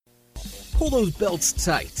Pull those belts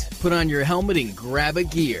tight, put on your helmet, and grab a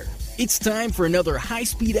gear. It's time for another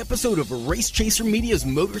high-speed episode of Race Chaser Media's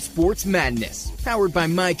Motorsports Madness, powered by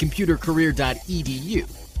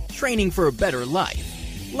mycomputercareer.edu. Training for a better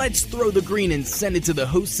life. Let's throw the green and send it to the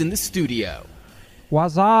hosts in the studio.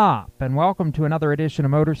 What's up, and welcome to another edition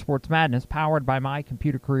of Motorsports Madness, powered by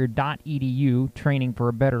mycomputercareer.edu, training for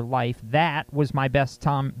a better life. That was my best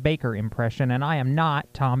Tom Baker impression, and I am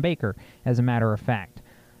not Tom Baker, as a matter of fact.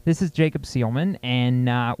 This is Jacob Seelman, and,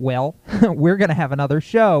 we're going to have another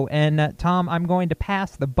show. And, Tom, I'm going to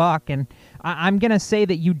pass the buck, and I'm going to say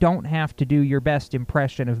that you don't have to do your best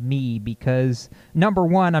impression of me because, number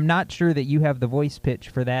one, I'm not sure that you have the voice pitch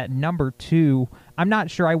for that. Number two, I'm not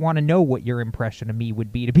sure I want to know what your impression of me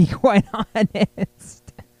would be, to be quite honest.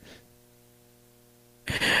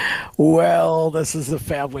 Well, this is a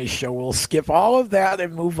family show. We'll skip all of that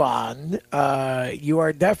and move on. You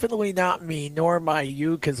are definitely not me, nor am I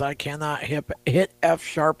you, because I cannot hit F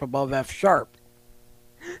sharp above F sharp.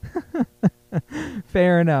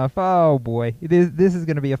 Fair enough. Oh, boy. This is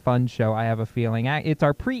going to be a fun show, I have a feeling. It's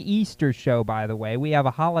our pre-Easter show, by the way. We have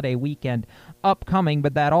a holiday weekend upcoming,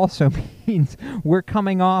 but that also means we're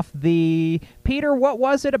coming off the... Peter, what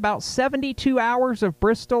was it, about 72 hours of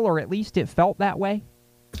Bristol, or at least it felt that way?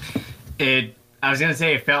 I was going to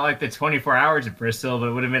say it felt like the 24 hours of Bristol, but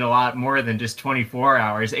it would have been a lot more than just 24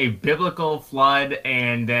 hours. A biblical flood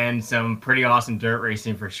and then some pretty awesome dirt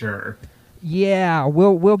racing for sure. Yeah,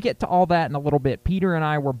 we'll get to all that in a little bit. Peter and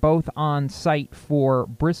I were both on site for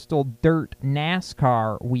Bristol Dirt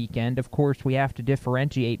NASCAR weekend. Of course, we have to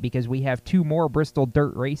differentiate because we have two more Bristol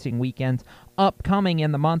Dirt racing weekends upcoming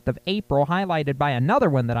in the month of April, highlighted by another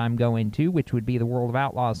one that I'm going to, which would be the World of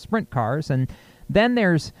Outlaws Sprint Cars. And then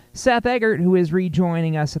there's Seth Eggert, who is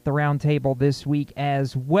rejoining us at the round table this week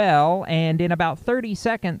as well. And in about 30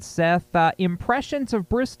 seconds, Seth, impressions of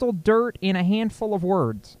Bristol Dirt in a handful of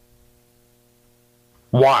words.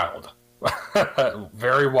 Wild.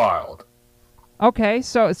 Very wild. Okay,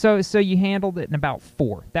 so you handled it in about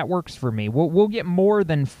 4. That works for me. We'll get more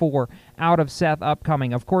than 4 out of Seth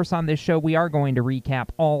upcoming. Of course, on this show, we are going to recap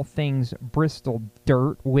all things Bristol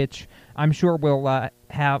Dirt, which I'm sure we'll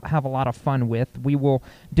have a lot of fun with. We will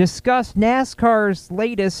discuss NASCAR's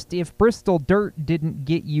latest. If Bristol Dirt didn't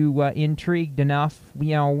get you intrigued enough,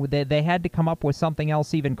 you know, they had to come up with something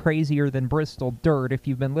else even crazier than Bristol Dirt. If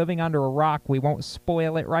you've been living under a rock, we won't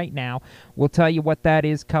spoil it right now. We'll tell you what that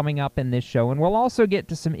is coming up in this show, and we'll also get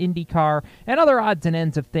to some IndyCar and other odds and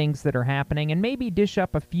ends of things that are happening, and maybe dish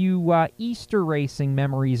up a few Easter racing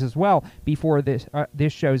memories as well before this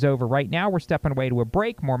show's over. Right now, we're stepping away to a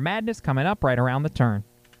break. More madness coming up right around the turn.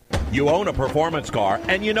 You own a performance car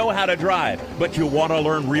and you know how to drive, but you want to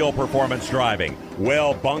learn real performance driving.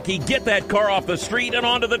 Well, Bunky, get that car off the street and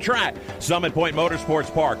onto the track. Summit Point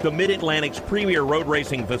Motorsports Park, the Mid-Atlantic's premier road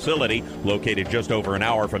racing facility, located just over an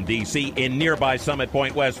hour from D.C. in nearby Summit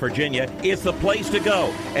Point, West Virginia, is the place to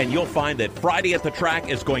go. And you'll find that Friday at the track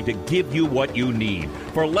is going to give you what you need.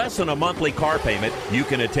 For less than a monthly car payment, you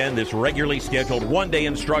can attend this regularly scheduled one-day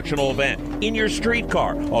instructional event in your street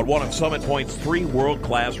car on one of Summit Point's 3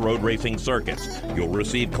 world-class road racing circuits. You'll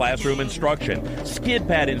receive classroom instruction, skid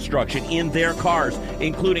pad instruction in their cars,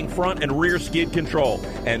 including front and rear skid control,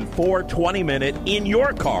 and 4 20-minute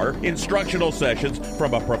in-your-car instructional sessions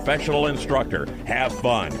from a professional instructor. Have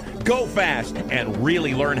fun, go fast, and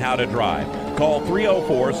really learn how to drive. Call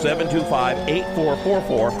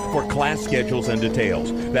 304-725-8444 for class schedules and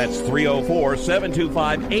details. That's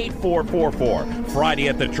 304-725-8444. Friday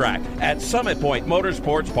at the track at Summit Point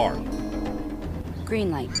Motorsports Park.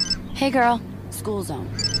 Green light. Hey girl, school zone.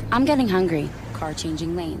 I'm getting hungry. Car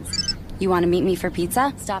changing lanes. You want to meet me for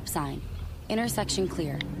pizza? Stop sign. Intersection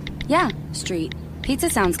clear. Yeah, street. Pizza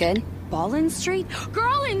sounds good. Ballin Street?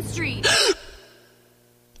 Girlin Street!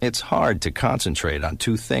 It's hard to concentrate on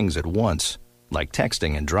 2 things at once, like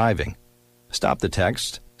texting and driving. Stop the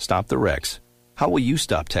text, stop the wrecks. How will you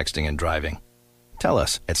stop texting and driving? Tell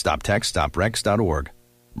us at stoptextstoprex.org.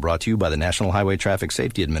 Brought to you by the National Highway Traffic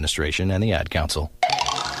Safety Administration and the Ad Council.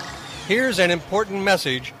 Here's an important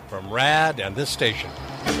message from RAD and this station.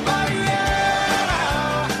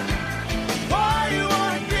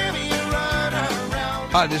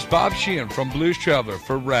 Hi, this is Bob Sheehan from Blues Traveler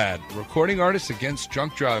for RAD, recording artists against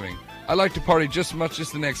drunk driving. I like to party just as much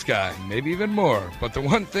as the next guy, maybe even more, but the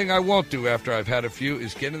one thing I won't do after I've had a few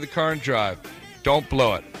is get in the car and drive. Don't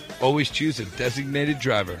blow it. Always choose a designated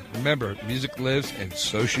driver. Remember, music lives, and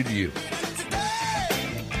so should you.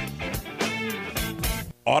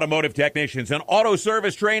 Automotive technicians and auto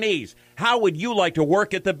service trainees, how would you like to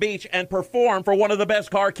work at the beach and perform for one of the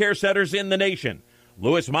best car care centers in the nation?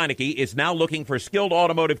 Louis Meineke is now looking for skilled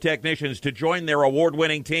automotive technicians to join their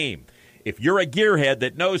award-winning team. If you're a gearhead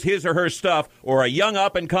that knows his or her stuff, or a young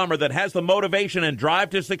up-and-comer that has the motivation and drive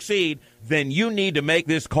to succeed, then you need to make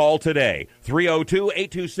this call today.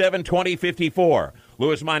 302-827-2054.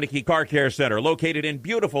 Louis Meineke Car Care Center, located in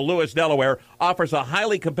beautiful Lewis, Delaware, offers a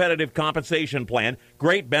highly competitive compensation plan,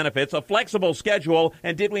 great benefits, a flexible schedule,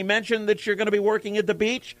 and did we mention that you're going to be working at the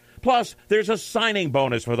beach? Plus, there's a signing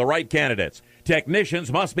bonus for the right candidates.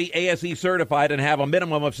 Technicians must be ASE certified and have a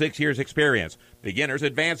minimum of 6 years experience. Beginners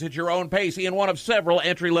advance at your own pace in one of several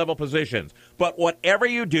entry-level positions. But whatever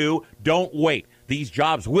you do, don't wait. These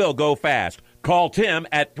jobs will go fast. Call Tim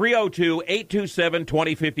at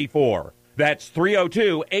 302-827-2054. That's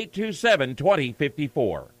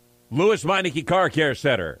 302-827-2054. Louis Meineke Car Care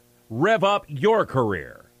Center. Rev up your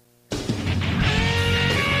career.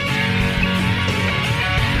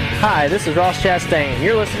 Hi, this is Ross Chastain.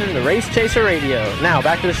 You're listening to Race Chaser Radio. Now,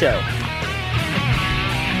 back to the show.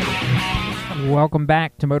 Welcome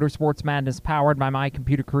back to Motorsports Madness, powered by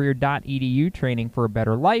mycomputercareer.edu, training for a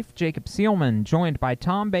better life. Jacob Seelman, joined by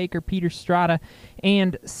Tom Baker, Peter Strada,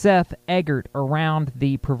 and Seth Eggert around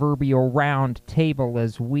the proverbial round table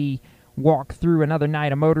as we walk through another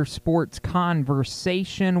night of motorsports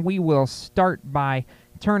conversation. We will start by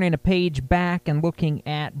turning a page back and looking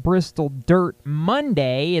at Bristol Dirt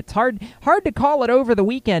Monday. It's hard to call it over the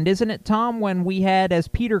weekend, isn't it, Tom, when we had, as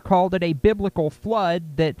Peter called it, a biblical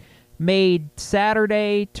flood that made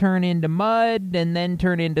Saturday turn into mud and then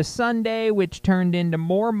turn into Sunday, which turned into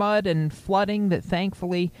more mud and flooding that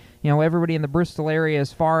thankfully, everybody in the Bristol area,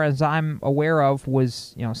 as far as I'm aware of,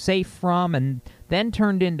 was, safe from, and then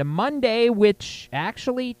turned into Monday, which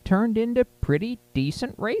actually turned into pretty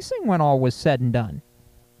decent racing when all was said and done.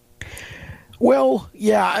 Well,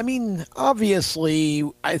 yeah, obviously,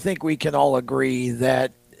 I think we can all agree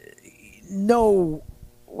that no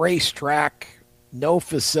racetrack, no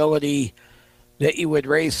facility that you would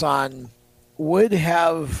race on would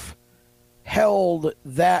have held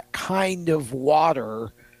that kind of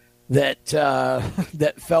water that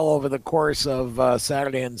that fell over the course of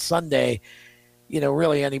Saturday and Sunday,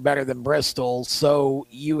 really any better than Bristol. So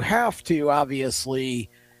you have to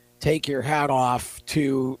obviously take your hat off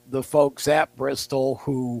to the folks at Bristol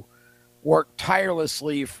who worked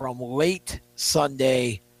tirelessly from late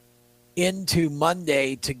Sunday into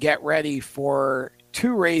Monday to get ready for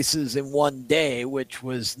two races in one day, which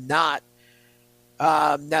was not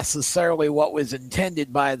necessarily what was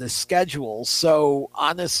intended by the schedule. So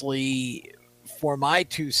honestly, for my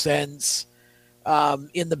 2 cents,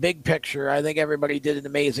 in the big picture, I think everybody did an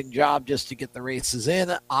amazing job just to get the races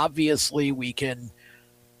in. Obviously, we can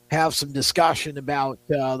have some discussion about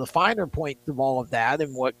the finer points of all of that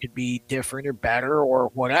and what could be different or better or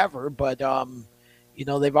whatever. But,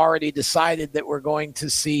 they've already decided that we're going to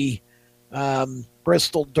see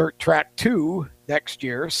Bristol Dirt Track 2 next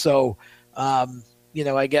year. So, I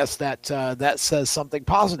guess that says something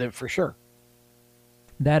positive for sure.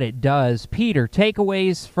 That it does. Peter,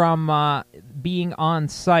 takeaways from being on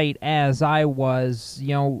site as I was.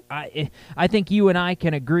 I think you and I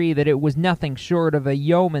can agree that it was nothing short of a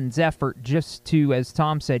yeoman's effort just to, as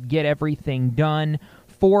Tom said, get everything done.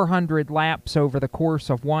 400 laps over the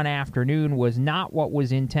course of one afternoon was not what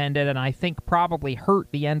was intended, and I think probably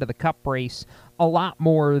hurt the end of the Cup race a lot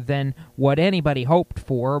more than what anybody hoped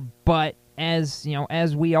for. But as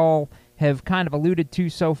we all have kind of alluded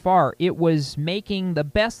to so far, it was making the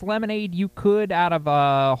best lemonade you could out of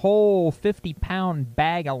a whole 50-pound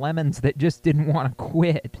bag of lemons that just didn't want to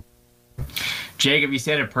quit. Jacob, you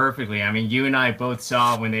said it perfectly. You and I both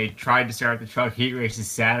saw when they tried to start the truck heat races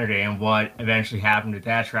Saturday and what eventually happened at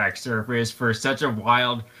that track surface for such a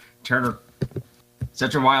wild turnaround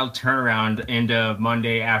into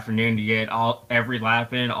Monday afternoon to get every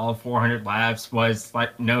lap in, all 400 laps was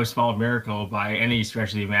like no small miracle by any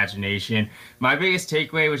stretch of the imagination. My biggest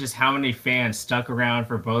takeaway was just how many fans stuck around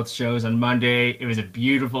for both shows on Monday. It was a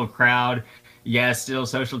beautiful crowd. Yes, still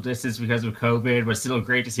social distance because of COVID, but still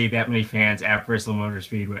great to see that many fans at Bristol Motor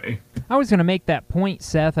Speedway. I was going to make that point,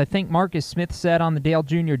 Seth. I think Marcus Smith said on the Dale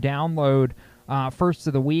Jr. download first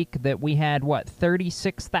of the week that we had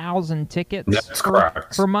 36,000 tickets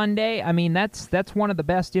for Monday. That's one of the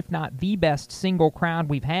best, if not the best, single crowd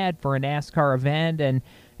we've had for a NASCAR event. And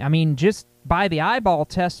just by the eyeball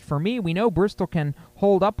test for me, we know Bristol can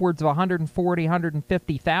hold upwards of 140,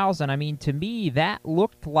 150,000. To me, that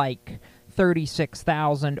looked like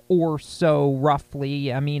 36,000 or so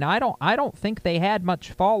roughly. I don't think they had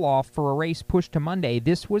much fall off for a race pushed to Monday.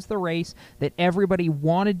 This was the race that everybody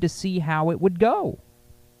wanted to see how it would go.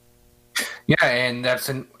 Yeah, and that's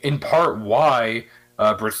in part why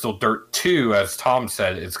Bristol Dirt 2, as Tom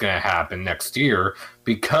said, is going to happen next year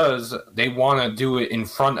because they want to do it in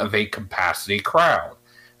front of a capacity crowd.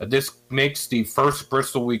 This makes the first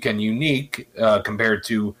Bristol weekend unique compared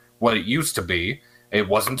to what it used to be. It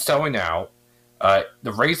wasn't selling out.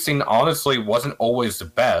 The racing, honestly, wasn't always the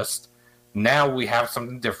best. Now we have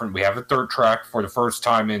something different. We have a dirt track for the first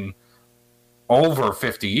time in over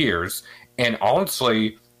 50 years. And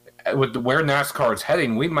honestly, with where NASCAR is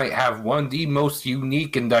heading, we might have one of the most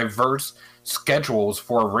unique and diverse schedules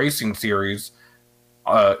for a racing series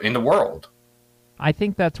in the world. I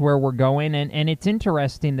think that's where we're going, and it's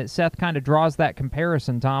interesting that Seth kind of draws that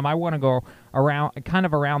comparison, Tom. I want to go around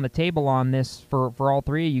the table on this for all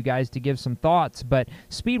three of you guys to give some thoughts, but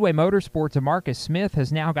Speedway Motorsports and Marcus Smith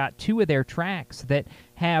has now got two of their tracks that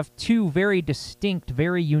have two very distinct,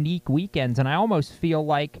 very unique weekends, and I almost feel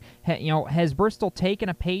like, has Bristol taken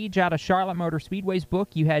a page out of Charlotte Motor Speedway's book?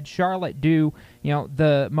 You had Charlotte do,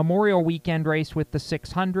 the Memorial Weekend race with the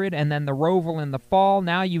 600, and then the Roval in the fall.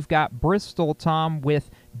 Now you've got Bristol, Tom,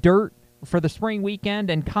 with dirt for the spring weekend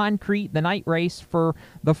and concrete, the night race for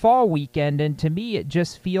the fall weekend, and to me it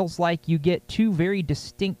just feels like you get two very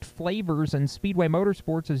distinct flavors, and Speedway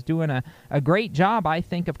Motorsports is doing a great job, I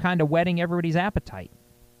think, of kind of whetting everybody's appetite.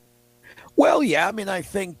 Well, yeah, I mean, I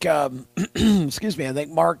think, excuse me, I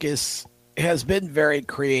think Marcus has been very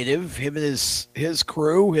creative, him and his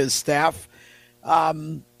crew, his staff,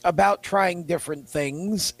 about trying different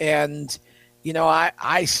things. And,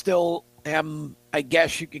 I still am, I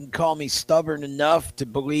guess you can call me stubborn enough to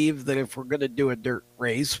believe that if we're going to do a dirt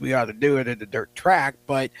race, we ought to do it at a dirt track.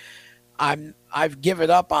 But I've given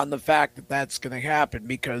up on the fact that that's going to happen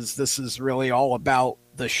because this is really all about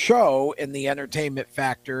the show and the entertainment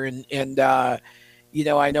factor. And I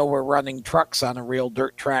know we're running trucks on a real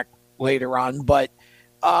dirt track later on, but,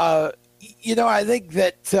 I think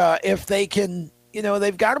that if they can,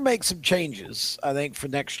 they've got to make some changes, I think, for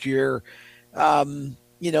next year,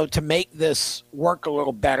 to make this work a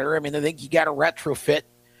little better. I mean, I think you got to retrofit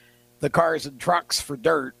the cars and trucks for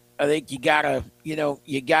dirt. I think you got to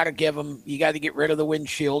get rid of the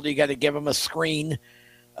windshield. You got to give them a screen.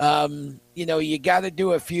 You got to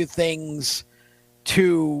do a few things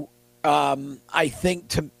to, I think,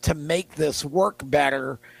 to make this work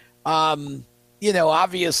better.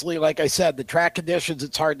 Obviously, like I said, the track conditions,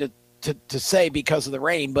 it's hard to say because of the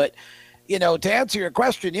rain, but, to answer your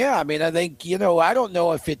question, yeah, I mean, I think, I don't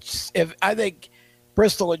know if I think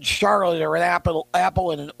Bristol and Charlotte are an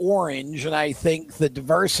apple and an orange, and I think the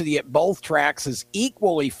diversity at both tracks is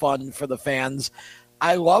equally fun for the fans.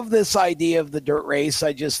 I love this idea of the dirt race.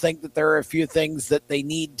 I just think that there are a few things that they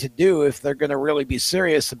need to do if they're going to really be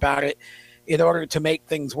serious about it in order to make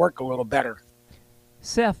things work a little better.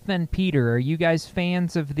 Seth and Peter, are you guys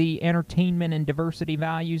fans of the entertainment and diversity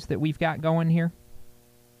values that we've got going here?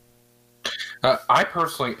 I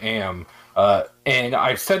personally am. And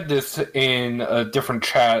I said this in a different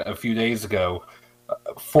chat a few days ago.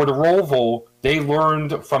 For the Roval, they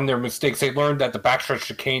learned from their mistakes. They learned that the backstretch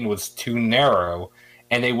chicane was too narrow,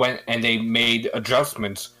 and they went and they made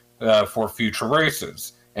adjustments for future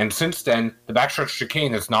races. And since then, the backstretch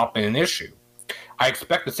chicane has not been an issue. I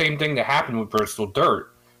expect the same thing to happen with Bristol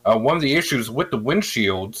Dirt. One of the issues with the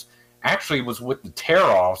windshields actually was with the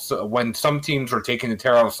tear-offs. When some teams were taking the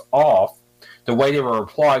tear-offs off, the way they were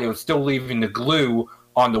applied, it was still leaving the glue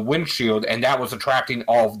on the windshield, and that was attracting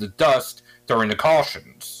all of the dust during the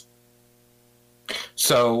cautions.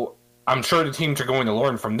 So I'm sure the teams are going to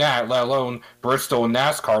learn from that, let alone Bristol and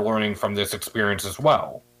NASCAR learning from this experience as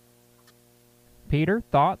well. Peter,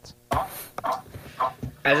 thoughts?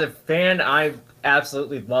 As a fan, I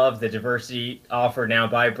absolutely love the diversity offered now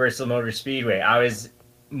by Bristol Motor Speedway. I was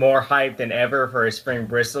more hyped than ever for a spring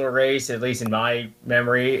Bristol race, at least in my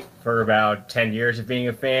memory, for about 10 years of being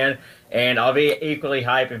a fan. And I'll be equally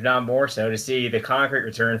hyped, if not more so, to see the concrete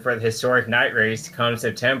return for the historic night race come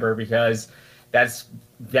September, because that's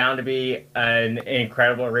bound to be an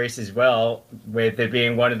incredible race as well, with it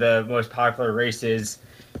being one of the most popular races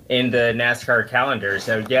in the NASCAR calendar.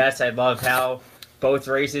 So yes, I love how both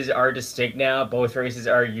races are distinct now. Both races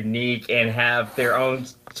are unique and have their own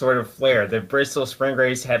sort of flair. The Bristol Spring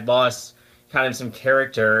Race had lost kind of some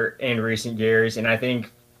character in recent years, and I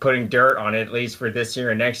think putting dirt on it, at least for this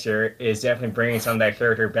year and next year, is definitely bringing some of that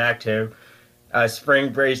character back to a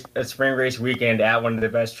spring race weekend at one of the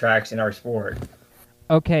best tracks in our sport.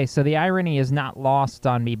 Okay, so the irony is not lost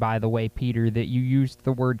on me, by the way, Peter, that you used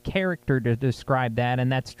the word character to describe that,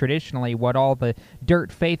 and that's traditionally what all the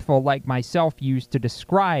dirt faithful like myself use to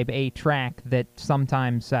describe a track that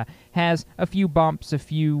sometimes has a few bumps, a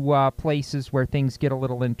few places where things get a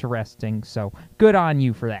little interesting. So good on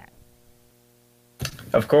you for that.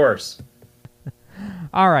 Of course.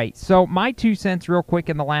 All right, so my 2 cents real quick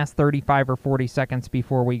in the last 35 or 40 seconds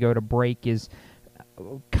before we go to break is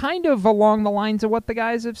kind of along the lines of what the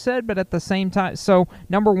guys have said, but at the same time, so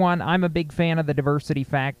number one, I'm a big fan of the diversity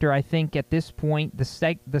factor. I think at this point,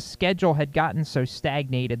 the schedule had gotten so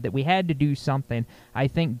stagnated that we had to do something. I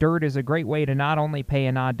think dirt is a great way to not only pay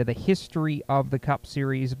a nod to the history of the Cup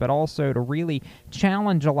Series, but also to really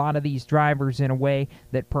challenge a lot of these drivers in a way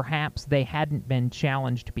that perhaps they hadn't been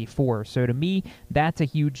challenged before. So to me, that's a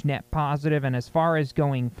huge net positive, and as far as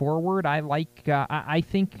going forward, I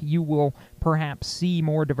think you will perhaps see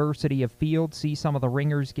more diversity of field, see some of the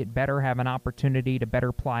ringers get better, have an opportunity to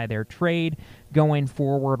better ply their trade going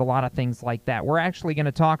forward, a lot of things like that. We're actually going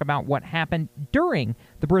to talk about what happened during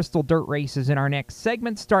the Bristol Dirt Races in our next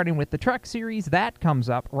segment, starting with the Truck Series. That comes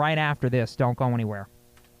up right after this. Don't go anywhere.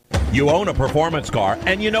 You own a performance car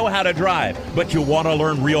and you know how to drive, but you want to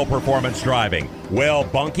learn real performance driving. Well,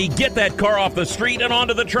 Bunky, get that car off the street and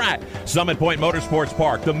onto the track. Summit Point Motorsports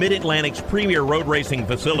Park, the Mid-Atlantic's premier road racing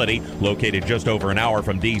facility, located just over an hour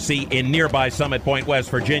from D.C. in nearby Summit Point, West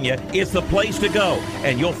Virginia, is the place to go.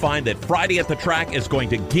 And you'll find that Friday at the Track is going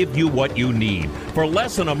to give you what you need. For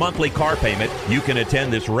less than a monthly car payment, you can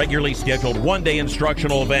attend this regularly scheduled one-day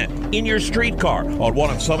instructional event in your street car on one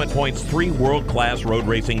of Summit Point's 3 world-class road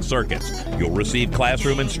racing circuits. You'll receive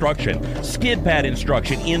classroom instruction, skid pad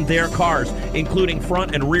instruction in their cars, including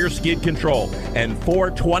front and rear skid control, and 4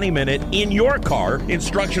 20-minute in-your-car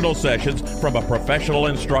instructional sessions from a professional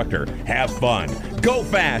instructor. Have fun, go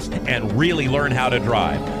fast, and really learn how to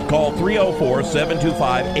drive. Call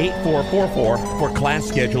 304-725-8444 for class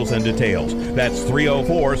schedules and details. That's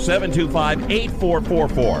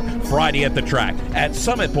 304-725-8444. Friday at the Track at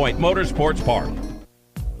Summit Point Motorsports Park.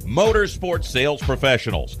 Motorsports sales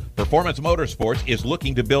professionals. Performance Motorsports is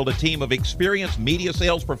looking to build a team of experienced media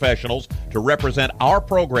sales professionals to represent our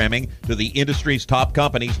programming to the industry's top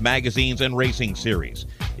companies, magazines, and racing series.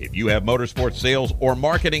 If you have motorsports sales or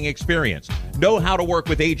marketing experience, know how to work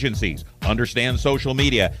with agencies, understand social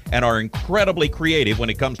media, and are incredibly creative when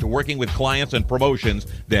it comes to working with clients and promotions,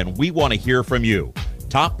 then we want to hear from you.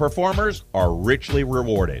 Top performers are richly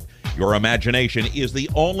rewarded. Your imagination is the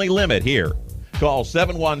only limit here. Call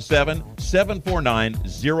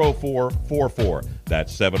 717-749-0444.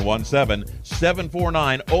 That's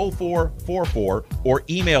 717-749-0444, or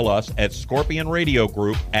email us at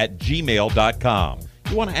scorpionradiogroup@gmail.com.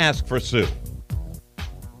 You want to ask for Sue.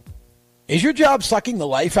 Is your job sucking the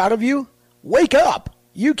life out of you? Wake up!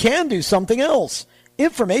 You can do something else.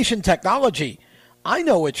 Information technology. I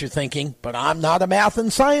know what you're thinking, but I'm not a math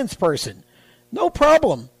and science person. No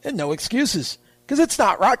problem, and no excuses. Because it's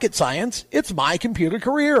not rocket science, it's My Computer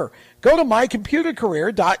Career. Go to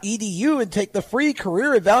mycomputercareer.edu and take the free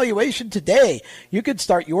career evaluation today. You can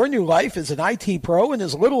start your new life as an IT pro in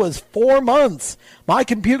as little as 4 months.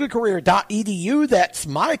 mycomputercareer.edu, that's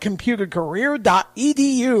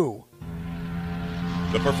mycomputercareer.edu.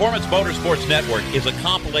 The Performance Motorsports Network is a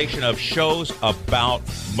compilation of shows about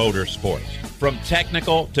motorsports. From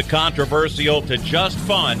technical to controversial to just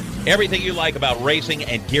fun, everything you like about racing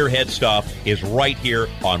and gearhead stuff is right here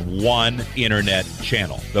on one internet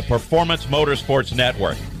channel. The Performance Motorsports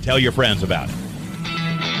Network. Tell your friends about it.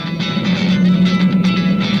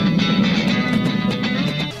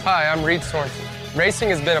 Hi, I'm Reed Sorensen. Racing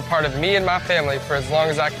has been a part of me and my family for as long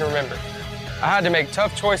as I can remember. I had to make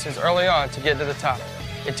tough choices early on to get to the top.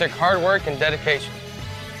 It took hard work and dedication.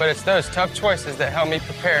 But it's those tough choices that help me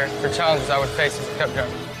prepare for challenges I would face as a Cup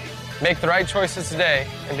driver. Make the right choices today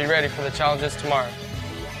and be ready for the challenges tomorrow.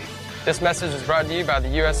 This message is brought to you by the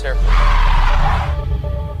U.S. Air Force.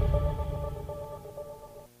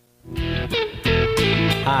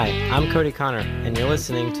 Hi, I'm Cody Connor, and you're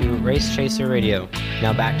listening to Race Chaser Radio.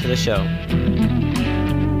 Now back to the show.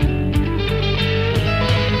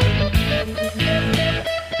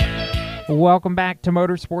 Welcome back to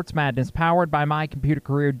Motorsports Madness, powered by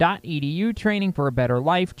mycomputercareer.edu, training for a better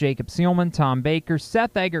life. Jacob Seelman, Tom Baker,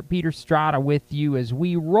 Seth Eggert, Peter Strada with you as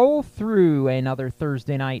we roll through another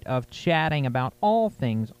Thursday night of chatting about all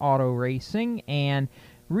things auto racing and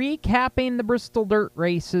recapping the Bristol Dirt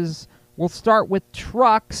Races. We'll start with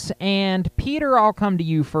trucks, and Peter, I'll come to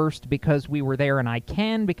you first because we were there and I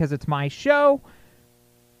can because it's my show.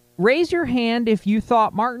 Raise your hand if you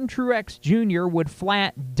thought Martin Truex Jr. would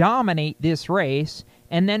flat dominate this race,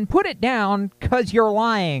 and then put it down because you're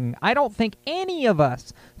lying. I don't think any of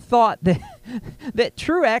us thought that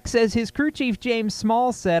Truex, as his crew chief James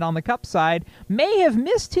Small said on the Cup side, may have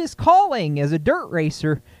missed his calling as a dirt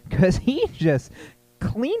racer because he just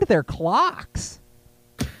cleaned their clocks.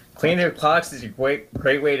 Clean their clocks is a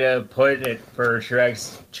great way to put it for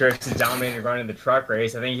Truex. Truex is dominating run in the truck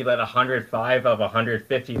race. I think he led 105 of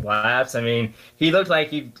 150 laps. I mean, he looked like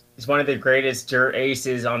he's one of the greatest dirt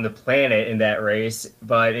aces on the planet in that race.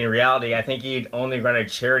 But in reality, I think he'd only run a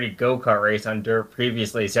charity go-kart race on dirt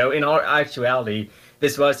previously. So in all actuality,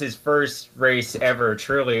 this was his first race ever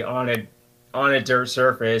truly on a dirt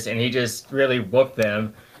surface, and he just really whooped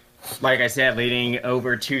them. Like I said, leading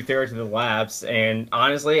over 2/3 of the laps. And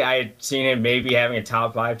honestly, I had seen him maybe having a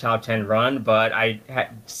top 5, top 10 run, but I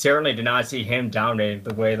certainly did not see him dominating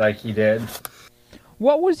the way like he did.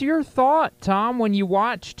 What was your thought, Tom, when you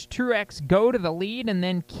watched Truex go to the lead and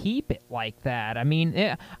then keep it like that? I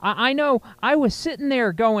mean, I know I was sitting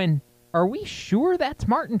there going, are we sure that's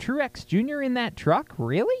Martin Truex Jr. in that truck?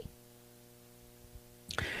 Really?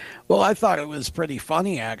 Well, I thought it was pretty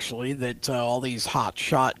funny, actually, that all these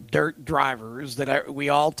hotshot dirt drivers that we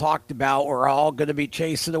all talked about were all going to be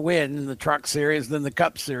chasing a win in the Truck Series, then the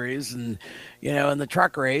Cup Series. And, you know, in the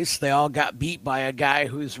truck race, they all got beat by a guy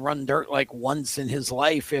who's run dirt like once in his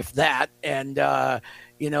life, if that, and,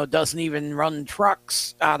 you know, doesn't even run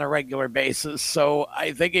trucks on a regular basis. So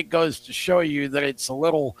I think it goes to show you that it's a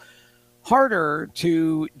little harder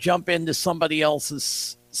to jump into somebody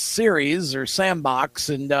else's series or sandbox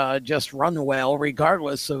and just run well,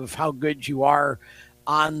 regardless of how good you are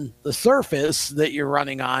on the surface that you're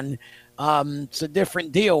running on. It's a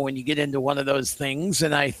different deal when you get into one of those things.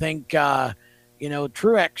 And I think, you know,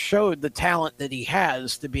 Truex showed the talent that he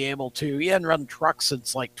has to be able to, he hadn't run trucks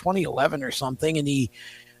since like 2011 or something. And he,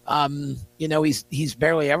 you know, he's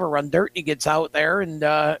barely ever run dirt. He gets out there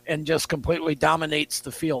and just completely dominates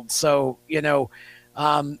the field. So, you know,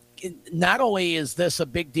 not only is this a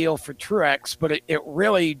big deal for Truex, but it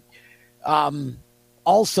really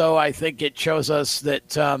also, I think it shows us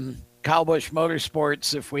that Kyle Busch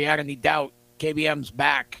Motorsports, if we had any doubt, KBM's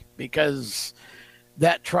back, because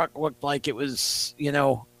that truck looked like it was, you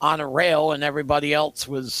know, on a rail and everybody else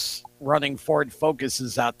was running Ford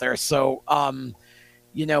Focuses out there. So,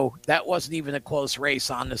 you know, that wasn't even a close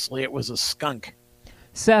race, honestly. It was a skunk.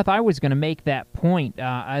 Seth, I was going to make that point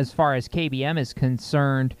as far as KBM is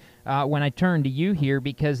concerned when I turn to you here,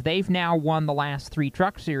 because they've now won the last 3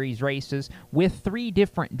 Truck Series races with 3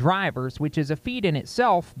 different drivers, which is a feat in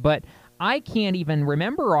itself, but I can't even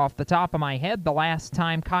remember off the top of my head the last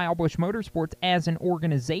time Kyle Busch Motorsports as an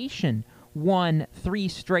organization won 3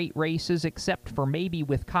 straight races, except for maybe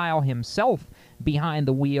with Kyle himself behind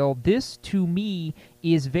the wheel. This, to me,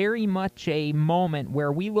 is very much a moment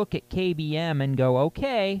where we look at KBM and go,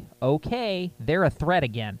 okay, they're a threat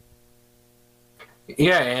again.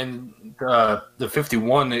 Yeah, and the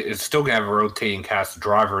 51 is still going to have a rotating cast of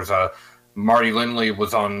drivers. Marty Lindley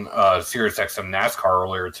was on SiriusXM NASCAR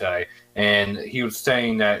earlier today, and he was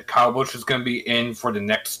saying that Kyle Busch is going to be in for the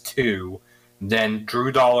next 2, then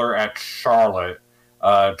Drew Dollar at Charlotte.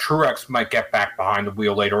 Truex might get back behind the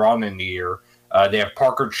wheel later on in the year. They have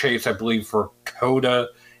Parker Chase, I believe, for Coda,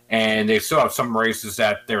 and they still have some races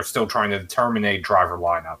that they're still trying to determine a driver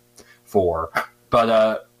lineup for.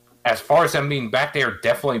 But as far as them being back, they are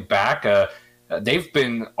definitely back. They've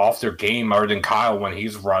been off their game other than Kyle when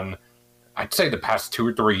he's run, I'd say, the past 2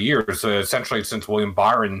 or 3 years, essentially since William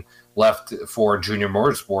Byron left for Junior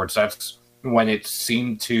Motorsports. That's when it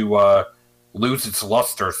seemed to lose its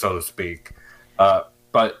luster, so to speak.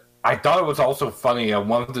 But I thought it was also funny.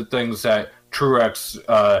 One of the things that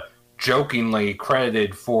Truex jokingly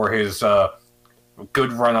credited for his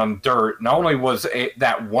good run on dirt, not only was it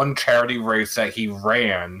that one charity race that he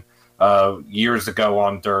ran years ago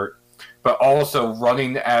on dirt, but also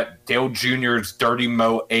running at Dale Jr.'s Dirty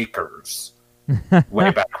Mo Acres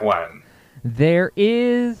way back when. There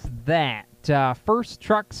is that. First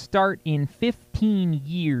truck start in 15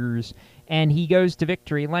 years, and he goes to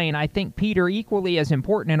victory lane. I think, Peter, equally as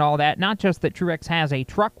important in all that, not just that Truex has a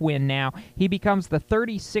truck win now, he becomes the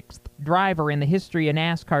 36th driver in the history of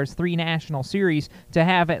NASCAR's 3 National Series to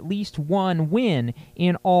have at least one win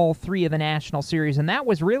in all 3 of the National Series. And that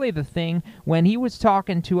was really the thing when he was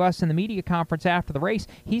talking to us in the media conference after the race.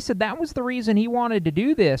 He said that was the reason he wanted to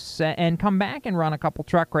do this and come back and run a couple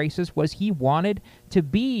truck races, was he wanted to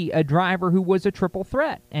be a driver who was a triple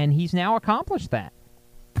threat, and he's now accomplished that.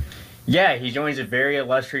 Yeah, he joins a very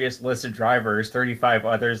illustrious list of drivers, 35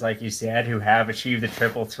 others, like you said, who have achieved the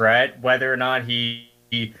triple threat. Whether or not he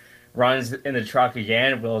runs in the truck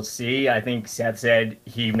again, we'll see. I think Seth said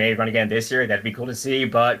he may run again this year. That'd be cool to see.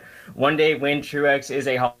 But one day when Truex is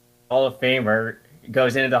a Hall of Famer,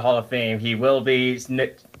 goes into the Hall of Fame, he will be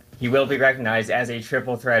recognized as a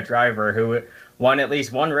triple threat driver who won at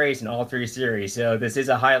least one race in all 3 series. So this is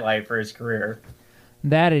a highlight for his career.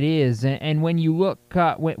 That it is, and when you look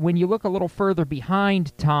when you look a little further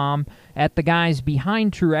behind, Tom, at the guys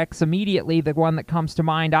behind Truex, immediately the one that comes to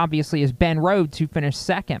mind, obviously, is Ben Rhodes, who finished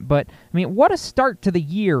second. But I mean, what a start to the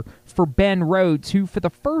year for Ben Rhodes, who for the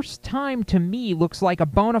first time to me looks like a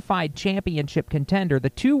bona fide championship contender. The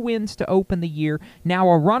 2 wins to open the year, now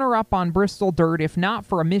a runner-up on Bristol Dirt. If not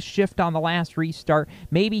for a missed shift on the last restart,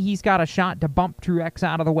 maybe he's got a shot to bump Truex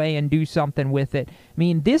out of the way and do something with it. I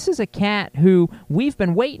mean, this is a cat who we've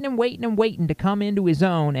been waiting to come into his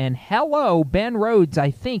own, and hello, Ben Rhodes, I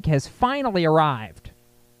think, has finally arrived.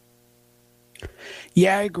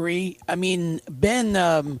 Yeah, I agree. I mean,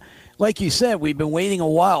 Ben, like you said, we've been waiting a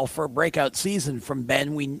while for a breakout season from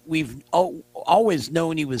Ben. We've always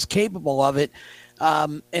known he was capable of it.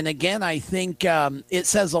 And again, I think it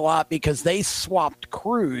says a lot because they swapped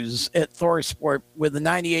crews at ThorSport with the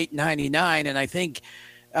 98 and 99, and I think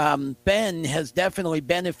Ben has definitely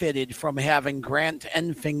benefited from having Grant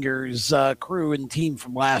Enfinger's crew and team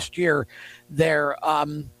from last year there.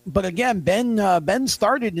 But again, Ben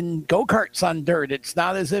started in go-karts on dirt. It's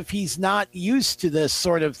not as if he's not used to this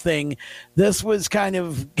sort of thing. This was kind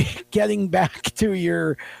of getting back to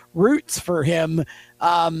your roots for him.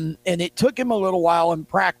 And it took him a little while in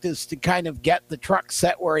practice to kind of get the truck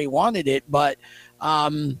set where he wanted it, but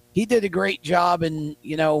he did a great job. And,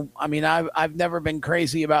 you know, I mean, I've never been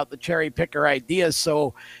crazy about the cherry picker idea.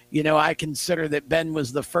 So, you know, I consider that Ben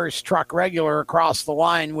was the first truck regular across the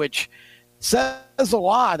line, which says a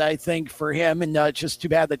lot, I think, for him. And it's just too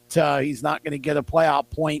bad that he's not going to get a playoff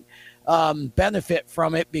point benefit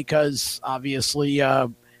from it because obviously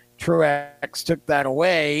Truex took that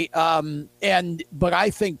away. But I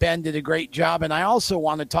think Ben did a great job. And I also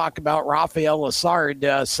want to talk about Rafael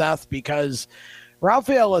Lessard, Seth, because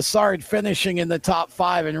Rafael Lessard finishing in the top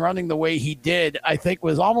 5 and running the way he did, I think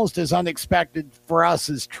was almost as unexpected for us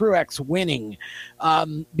as Truex winning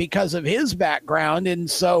because of his background. And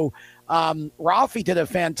so Rafi did a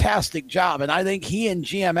fantastic job, and I think he and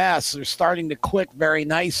GMS are starting to click very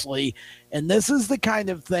nicely. And this is the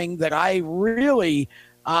kind of thing that I really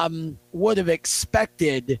would have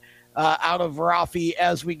expected out of Rafi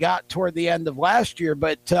as we got toward the end of last year.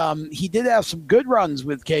 But he did have some good runs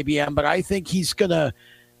with KBM, but I think he's going to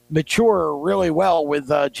mature really well with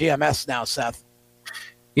GMS now, Seth.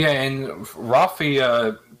 Yeah, and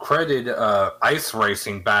Rafi credited ice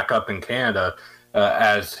racing back up in Canada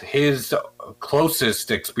as his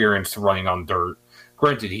closest experience running on dirt.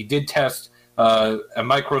 Granted, he did test a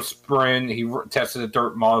micro sprint. He tested a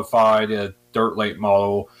dirt modified, a dirt late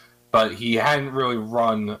model, but he hadn't really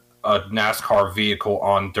run a NASCAR vehicle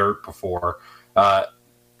on dirt before.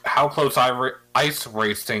 How close ice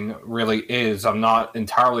racing really is, I'm not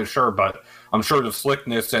entirely sure, but I'm sure the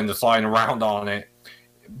slickness and the sliding around on it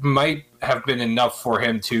might have been enough for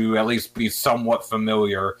him to at least be somewhat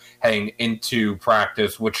familiar heading into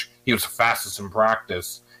practice, which he was fastest in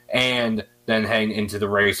practice, and then heading into the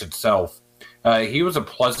race itself. He was a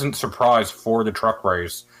pleasant surprise for the truck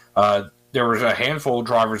race. There was a handful of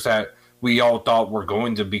drivers that we all thought were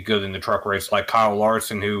going to be good in the truck race, like Kyle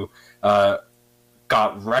Larson, who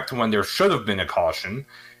got wrecked when there should have been a caution.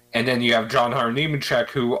 And then you have John Hunter Nemechek,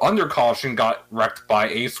 who under caution got wrecked by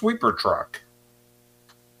a sweeper truck.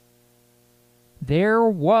 There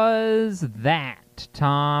was that,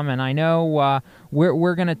 Tom, and I know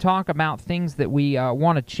we're going to talk about things that we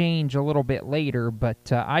want to change a little bit later,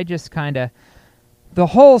 but I just kind of... The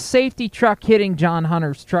whole safety truck hitting John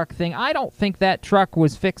Hunter's truck thing, I don't think that truck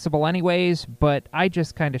was fixable anyways, but I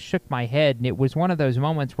just kind of shook my head, and it was one of those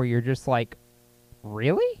moments where you're just like,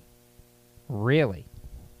 really? Really?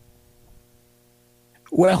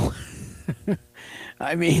 Well,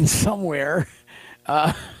 I mean, somewhere,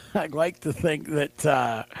 I'd like to think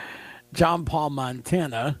that John Paul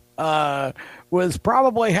Montana was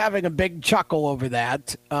probably having a big chuckle over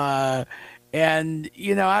that. And,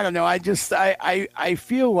 you know, I don't know. I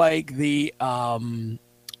feel like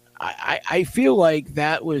I feel like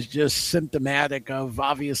that was just symptomatic of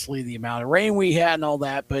obviously the amount of rain we had and all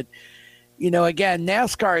that. But, you know, again,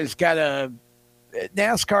 NASCAR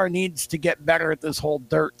needs to get better at this whole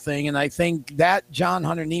dirt thing. And I think that John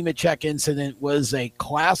Hunter Nemechek incident was a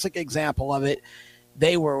classic example of it.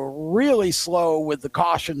 They were really slow with the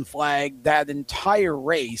caution flag that entire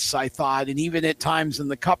race, I thought, and even at times in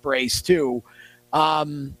the Cup race too.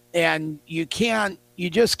 And you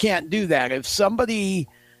just can't do that. If somebody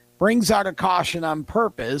brings out a caution on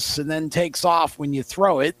purpose and then takes off when you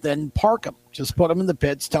throw it, then park them. Just put them in the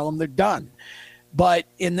pits, tell them they're done. But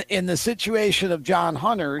in the situation of John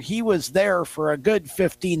Hunter, he was there for a good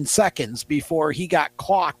 15 seconds before he got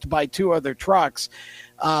clocked by 2 other trucks.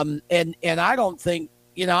 And I don't think,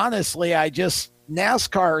 you know, honestly, I just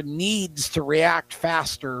NASCAR needs to react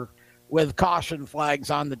faster with caution flags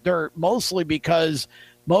on the dirt, mostly because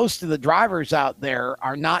most of the drivers out there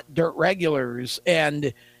are not dirt regulars.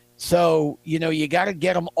 And so, you got to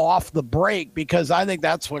get them off the brake, because I think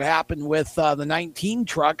that's what happened with the 19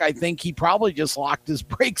 truck. I think he probably just locked his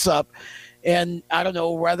brakes up, and I don't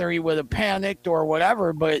know whether he would have panicked or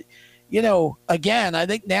whatever, but again, I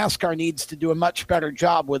think NASCAR needs to do a much better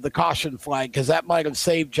job with the caution flag, because that might have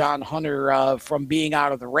saved John Hunter from being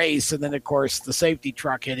out of the race. And then, of course, the safety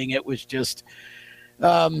truck hitting it was just,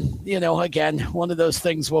 again, one of those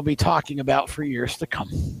things we'll be talking about for years to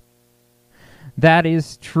come. That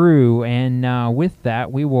is true, and with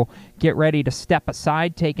that, we will get ready to step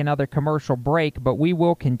aside, take another commercial break, but we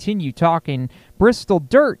will continue talking Bristol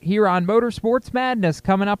Dirt here on Motorsports Madness,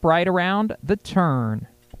 coming up right around the turn.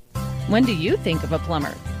 When do you think of a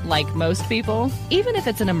plumber? Like most people, even if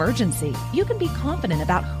it's an emergency, you can be confident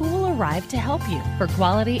about who will arrive to help you. For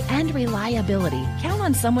quality and reliability, count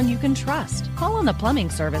on someone you can trust. Call on the plumbing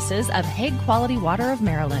services of Hague Quality Water of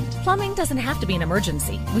Maryland. Plumbing doesn't have to be an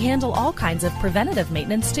emergency. We handle all kinds of preventative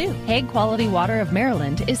maintenance too. Hague Quality Water of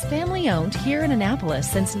Maryland is family owned here in Annapolis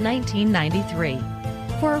since 1993.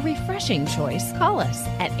 For a refreshing choice, call us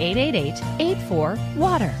at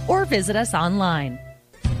 888-84-WATER or visit us online.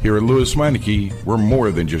 Here at Lewis Meineke, we're more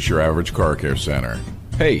than just your average car care center.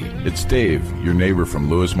 Hey, it's Dave, your neighbor from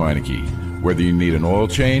Lewis Meineke. Whether you need an oil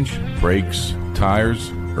change, brakes, tires,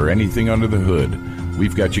 or anything under the hood,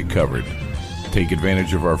 we've got you covered. Take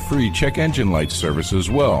advantage of our free check engine light service as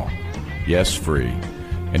well. Yes, free.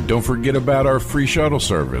 And don't forget about our free shuttle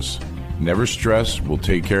service. Never stress, we'll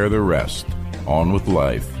take care of the rest. On with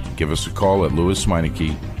life. Give us a call at Lewis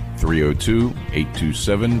Meineke,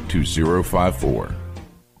 302-827-2054.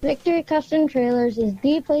 Victory Custom Trailers is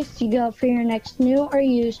the place to go for your next new or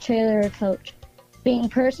used trailer or coach. Being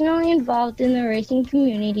personally involved in the racing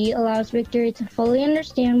community allows Victory to fully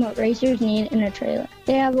understand what racers need in a trailer.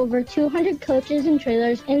 They have over 200 coaches and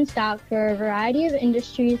trailers in stock for a variety of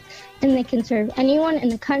industries, and they can serve anyone in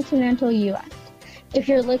the continental U.S. If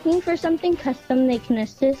you're looking for something custom, they can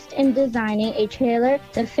assist in designing a trailer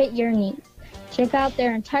to fit your needs. Check out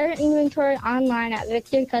their entire inventory online at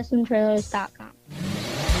victorycustomtrailers.com.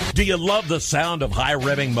 Do you love the sound of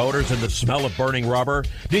high-revving motors and the smell of burning rubber?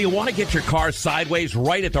 Do you want to get your car sideways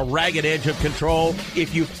right at the ragged edge of control?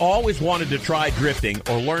 If you've always wanted to try drifting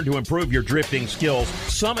or learn to improve your drifting skills,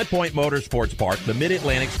 Summit Point Motorsports Park, the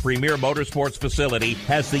Mid-Atlantic's premier motorsports facility,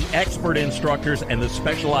 has the expert instructors and the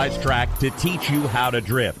specialized track to teach you how to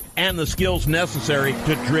drift and the skills necessary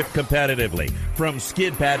to drift competitively. From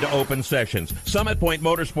skid pad to open sessions, Summit Point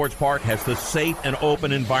Motorsports Park has the safe and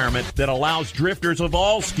open environment that allows drifters of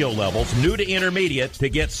all skill levels, new to intermediate, to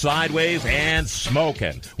get sideways and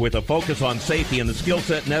smoking. With a focus on safety and the skill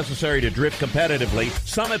set necessary to drift competitively,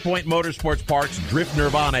 Summit Point Motorsports Park's Drift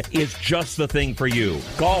Nirvana is just the thing for you.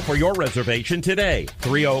 Call for your reservation today,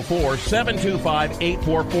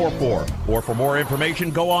 304-725-8444. Or for more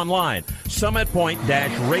information, go online,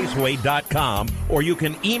 summitpoint-raceway.com, or you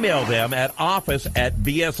can email them at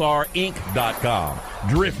office@bsrinc.com.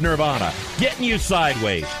 Drift Nirvana, getting you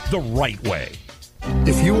sideways the right way.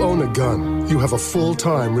 If you own a gun, you have a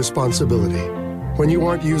full-time responsibility. When you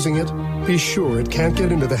aren't using it, be sure it can't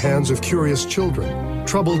get into the hands of curious children,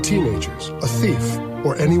 troubled teenagers, a thief,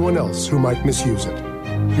 or anyone else who might misuse it.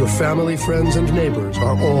 Your family, friends, and neighbors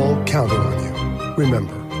are all counting on you.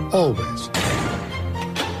 Remember, always,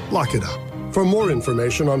 lock it up. For more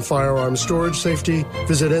information on firearm storage safety,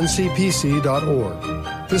 visit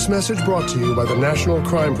ncpc.org. This message brought to you by the National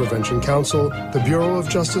Crime Prevention Council, the Bureau of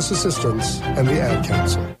Justice Assistance, and the Ad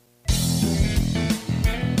Council.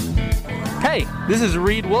 Hey, this is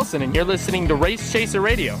Reed Wilson, and you're listening to Race Chaser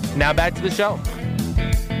Radio. Now back to the show.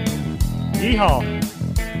 Yeehaw.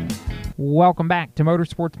 Welcome back to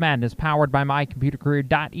Motorsports Madness, powered by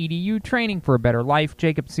mycomputercareer.edu. Training for a better life.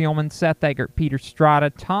 Jacob Seelman, Seth Eggert, Peter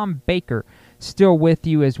Strada, Tom Baker, still with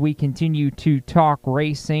you as we continue to talk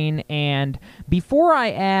racing. And before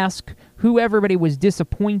I ask who everybody was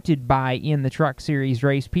disappointed by in the Truck Series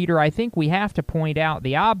race, Peter, I think we have to point out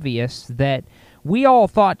the obvious, that we all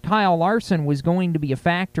thought Kyle Larson was going to be a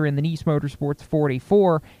factor in the Nice Motorsports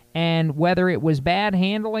 44, and whether it was bad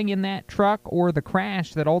handling in that truck or the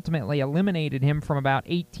crash that ultimately eliminated him from about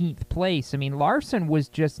 18th place, I mean, Larson was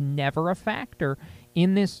just never a factor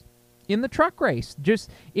in the truck race.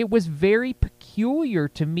 It was very peculiar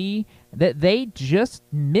to me that they just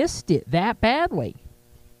missed it that badly.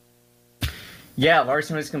 Yeah,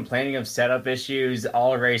 Larson was complaining of setup issues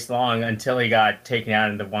all race long until he got taken out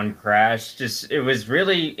in the one crash. It was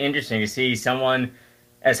really interesting to see someone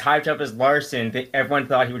as hyped up as Larson, everyone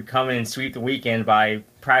thought he would come in and sweep the weekend by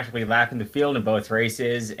practically lapping the field in both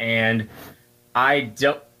races. And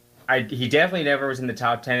he definitely never was in the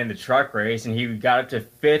top 10 in the truck race, and he got up to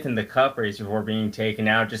 5th in the Cup race before being taken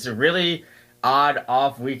out. Just a really odd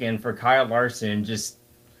off weekend for Kyle Larson, just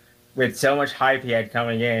with so much hype he had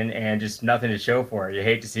coming in and just nothing to show for it. You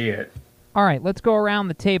hate to see it. All right, let's go around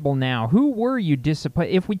the table now. Who were you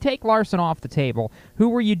disappointed? If we take Larson off the table, who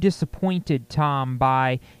were you disappointed, Tom,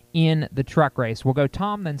 by in the truck race? We'll go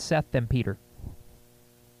Tom, then Seth, then Peter.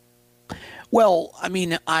 Well, I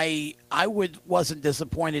mean, I wasn't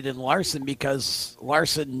disappointed in Larson because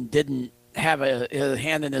Larson didn't have a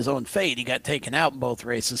hand in his own fate. He got taken out in both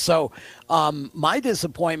races. So my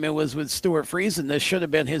disappointment was with Stuart Friesen. This should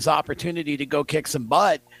have been his opportunity to go kick some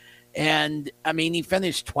butt. And, I mean, he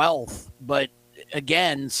finished 12th. But,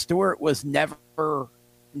 again, Stuart was never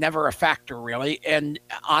a factor, really. And,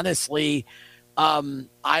 honestly,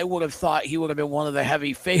 I would have thought he would have been one of the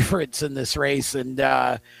heavy favorites in this race. And,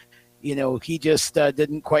 he just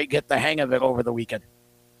didn't quite get the hang of it over the weekend.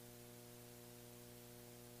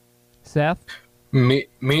 Seth? I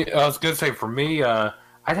was going to say, for me, I'd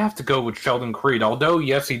have to go with Sheldon Creed. Although,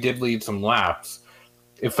 yes, he did lead some laps.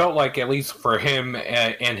 It felt like, at least for him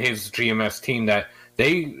and his GMS team, that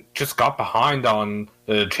they just got behind on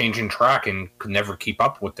the changing track and could never keep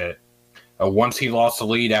up with it. Once he lost the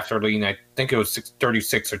lead after leading, I think it was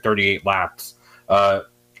 36 or 38 laps,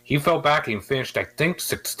 he fell back and finished, I think,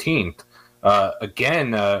 16th.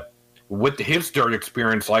 Again, with his dirt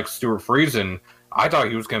experience like Stuart Friesen, I thought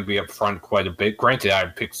he was going to be up front quite a bit. Granted, I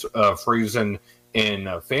picked Friesen in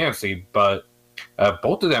fantasy, but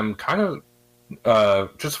both of them kind of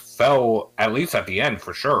just fell, at least at the end,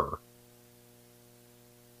 for sure.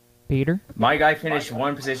 Peter? My guy finished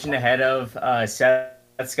one position ahead of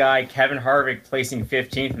Seth's guy. Kevin Harvick placing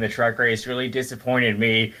 15th in the truck race really disappointed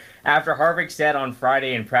me. After Harvick said on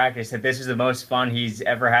Friday in practice that this was the most fun he's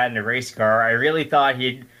ever had in a race car, I really thought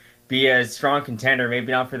he'd be a strong contender,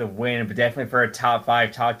 maybe not for the win, but definitely for a top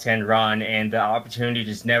 5, top 10 run, and the opportunity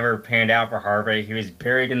just never panned out for Harvick. He was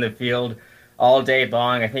buried in the field all day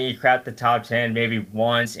long. I think he crapped the top 10 maybe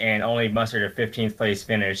once and only mustered a 15th place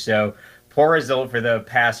finish. So poor result for the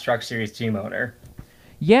past Truck Series team owner.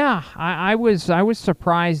 Yeah, I was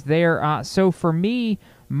surprised there. So for me,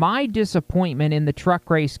 my disappointment in the truck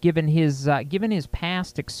race, given his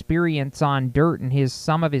past experience on dirt and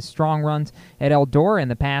some of his strong runs at Eldora in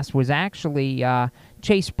the past, was actually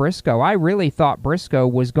Chase Briscoe. I really thought Briscoe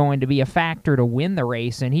was going to be a factor to win the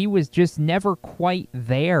race, and he was just never quite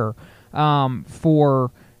there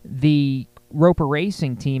for the Roper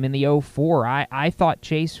Racing team in the 04. I thought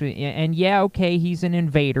Chase, and yeah, okay, he's an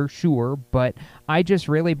invader, sure, but I just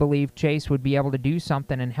really believed Chase would be able to do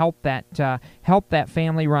something and help that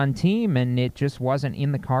family-run team, and it just wasn't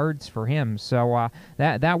in the cards for him. So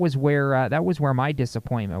that was where my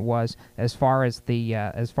disappointment was as far as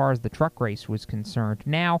the truck race was concerned.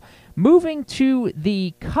 Now, moving to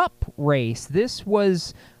the Cup race, this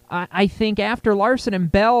was, I think, after Larson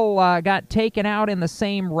and Bell got taken out in the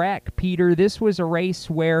same wreck, Peter, this was a race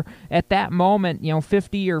where at that moment,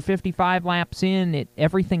 50 or 55 laps in,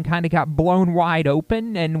 everything kind of got blown wide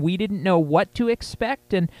open, and we didn't know what to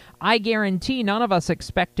expect. And I guarantee none of us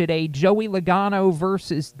expected a Joey Logano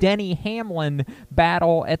versus Denny Hamlin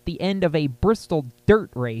battle at the end of a Bristol dirt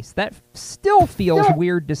race. That still feels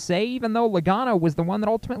weird to say, even though Logano was the one that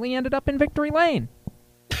ultimately ended up in victory lane.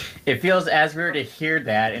 It feels as weird to hear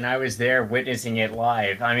that, and I was there witnessing it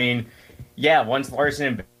live. I mean, yeah, once Larson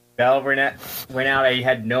and Bell went out, I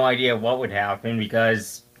had no idea what would happen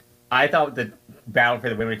because I thought the battle for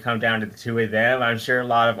the win would come down to the two of them. I'm sure a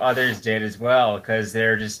lot of others did as well because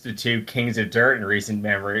they're just the two kings of dirt in recent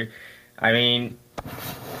memory. I mean,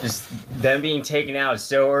 just them being taken out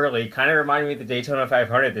so early kind of reminded me of the Daytona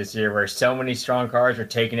 500 this year where so many strong cars were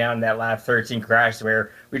taken out in that lap 13 crash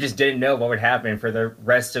where we just didn't know what would happen for the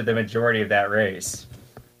rest of the majority of that race.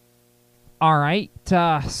 All right,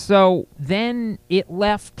 so then it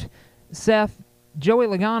left Seth, Joey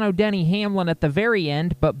Logano, Denny Hamlin at the very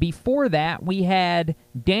end, but before that we had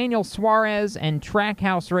Daniel Suarez and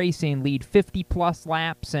Trackhouse Racing lead 50-plus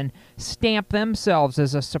laps and stamp themselves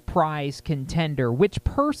as a surprise contender, which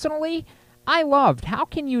personally I loved. How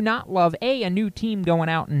can you not love, A, a new team going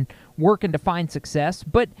out and working to find success,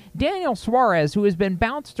 but Daniel Suarez, who has been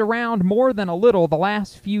bounced around more than a little the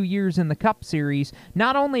last few years in the Cup Series,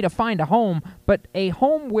 not only to find a home, but a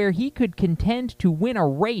home where he could contend to win a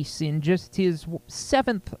race in just his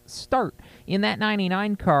 7th start in that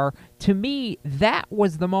 99 car. To me, that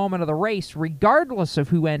was the moment of the race, regardless of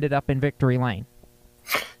who ended up in victory lane.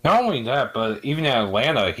 Not only that, but even at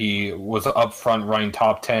Atlanta, he was up front running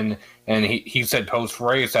top 10, and he said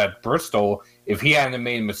post-race at Bristol, if he hadn't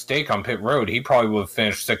made a mistake on pit road, he probably would have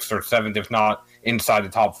finished 6th or 7th, if not inside the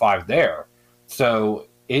top 5 there. So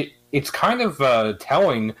it's kind of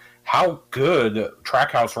telling how good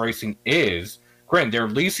Trackhouse Racing is. Granted, they're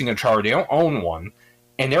leasing a char, they don't own one,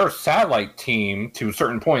 and they're a satellite team, to a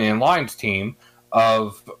certain point, an alliance team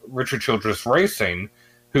of Richard Childress Racing,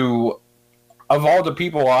 who, of all the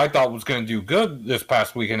people I thought was going to do good this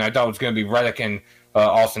past weekend, I thought it was going to be Reddick and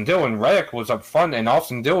Austin Dillon. Reddick was up front, and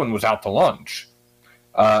Austin Dillon was out to lunch.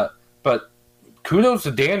 But kudos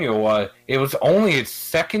to Daniel. It was only his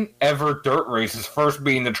second ever dirt race, his first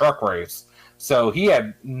being the truck race. So he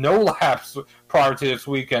had no laps prior to this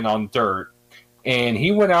weekend on dirt. And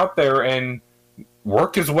he went out there and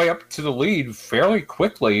worked his way up to the lead fairly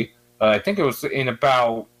quickly. I think it was in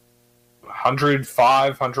about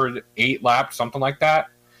 105, 108 laps, something like that.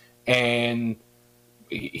 And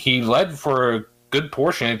he led for a good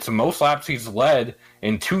portion. It's the most laps he's led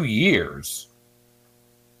in 2 years.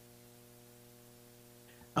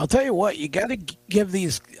 I'll tell you what, you got to give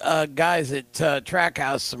these guys at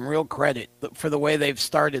Trackhouse some real credit for the way they've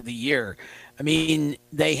started the year. I mean,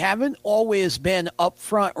 they haven't always been up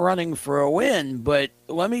front running for a win, but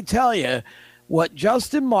let me tell you, what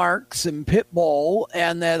Justin Marks and Pitbull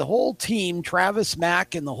and that whole team, Travis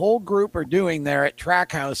Mack and the whole group are doing there at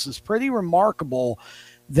Trackhouse is pretty remarkable.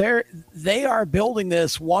 They are building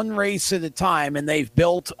this one race at a time, and they've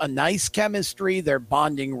built a nice chemistry. They're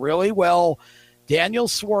bonding really well. Daniel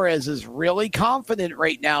Suarez is really confident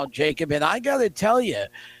right now, Jacob, and I got to tell you,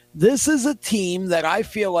 this is a team that I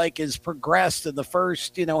feel like has progressed in the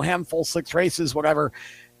first, handful, 6 races, whatever,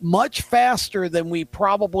 much faster than we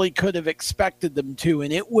probably could have expected them to.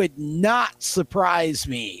 And it would not surprise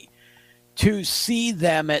me to see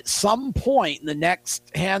them at some point in the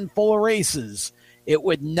next handful of races. It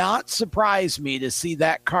would not surprise me to see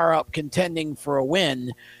that car up contending for a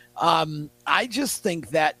win. I just think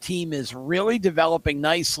that team is really developing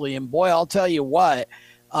nicely. And boy, I'll tell you what,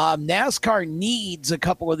 NASCAR needs a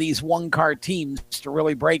couple of these one-car teams to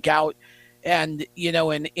really break out and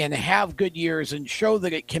have good years and show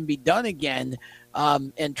that it can be done again.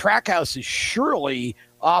 And Trackhouse is surely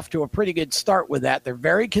off to a pretty good start with that. They're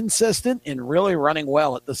very consistent and really running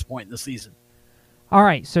well at this point in the season. All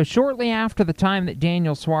right, so shortly after the time that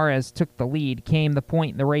Daniel Suarez took the lead came the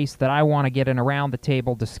point in the race that I want to get an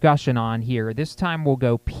around-the-table discussion on here. This time we'll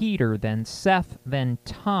go Peter, then Seth, then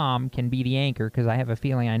Tom can be the anchor because I have a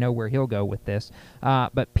feeling I know where he'll go with this.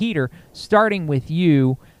 But Peter, starting with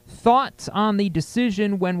you, thoughts on the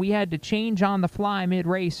decision when we had to change on the fly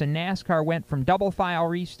mid-race and NASCAR went from double-file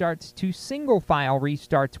restarts to single-file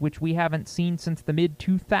restarts, which we haven't seen since the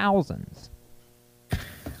mid-2000s?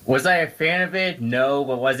 Was I a fan of it? No,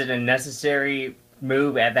 but was it a necessary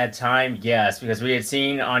move at that time? Yes, because we had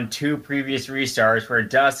seen on 2 previous restarts where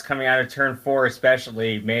dust coming out of turn 4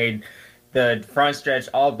 especially made the front stretch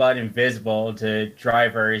all but invisible to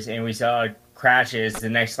drivers, and we saw crashes the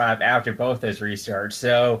next lap after both those restarts.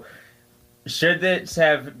 So should this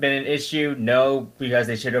have been an issue? No, because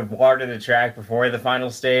they should have watered the track before the final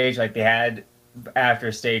stage like they had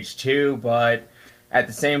after stage 2, but at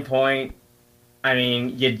the same point, I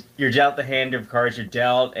mean, you're dealt the hand of cards you're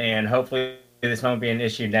dealt, and hopefully this won't be an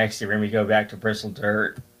issue next year when we go back to Bristol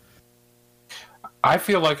Dirt. I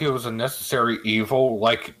feel like it was a necessary evil.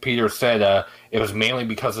 Like Peter said, it was mainly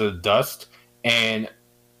because of the dust. And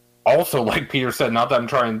also, like Peter said, not that I'm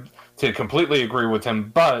trying to completely agree with him,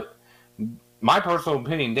 but my personal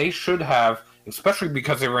opinion, they should have, especially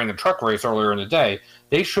because they ran the truck race earlier in the day,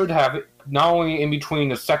 they should have not only in between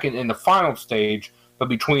the second and the final stage, but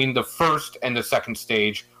between the first and the second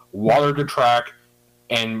stage, watered the track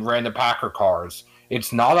and ran the Packer cars.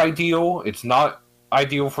 It's not ideal. It's not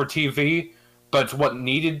ideal for TV, but it's what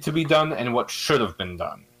needed to be done and what should have been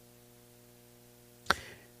done.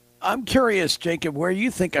 I'm curious, Jacob, where you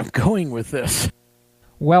think I'm going with this.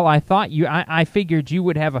 Well, I figured you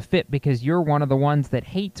would have a fit because you're one of the ones that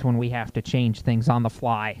hates when we have to change things on the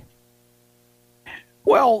fly.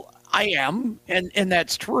 Well, I am, and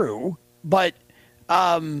that's true, but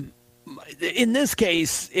in this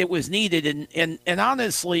case, it was needed, and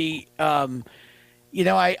honestly,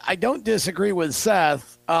 I don't disagree with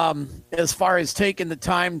Seth as far as taking the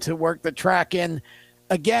time to work the track in.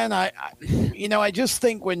 Again, I just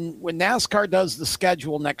think when NASCAR does the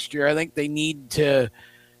schedule next year, I think they need to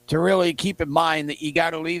really keep in mind that you got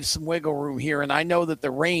to leave some wiggle room here. And I know that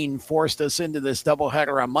the rain forced us into this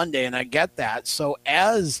doubleheader on Monday, and I get that. So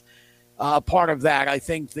as part of that, I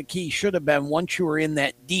think the key should have been once you were in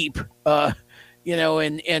that deep,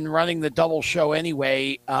 in running the double show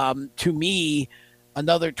anyway. To me,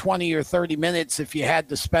 another 20 or 30 minutes, if you had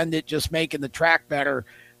to spend it just making the track better,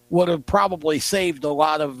 would have probably saved a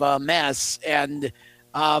lot of mess. And,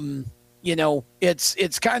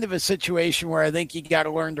 it's kind of a situation where I think you got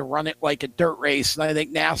to learn to run it like a dirt race. And I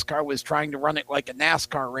think NASCAR was trying to run it like a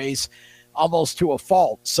NASCAR race almost to a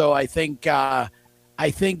fault. So I think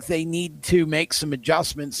they need to make some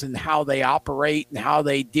adjustments in how they operate and how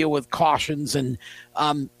they deal with cautions, and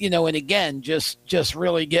and again, just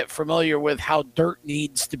really get familiar with how dirt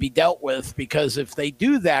needs to be dealt with, because if they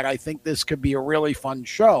do that, I think this could be a really fun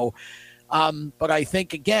show. But I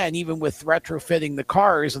think, again, even with retrofitting the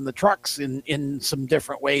cars and the trucks in some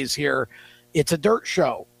different ways here, it's a dirt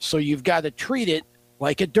show. So you've got to treat it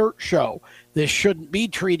like a dirt show. This shouldn't be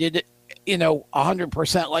treated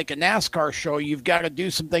 100% like a NASCAR show. You've got to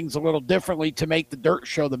do some things a little differently to make the dirt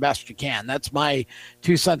show the best you can. That's my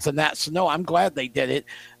 2 cents on that. So no, I'm glad they did it.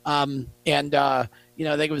 I think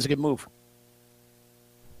it was a good move.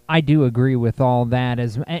 I do agree with all that.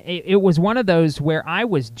 As it was one of those where I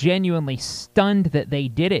was genuinely stunned that they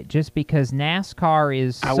did it, just because NASCAR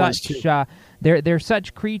is such they're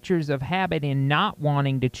such creatures of habit in not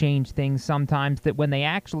wanting to change things sometimes, that when they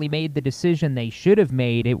actually made the decision they should have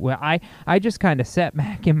made, I just kind of sat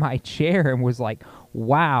back in my chair and was like,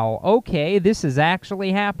 wow, okay, this is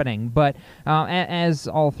actually happening. But as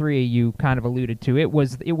all three of you kind of alluded to, it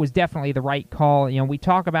was definitely the right call. We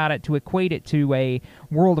talk about it to equate it to a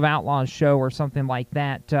World of Outlaws show or something like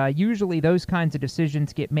that. Usually those kinds of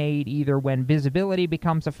decisions get made either when visibility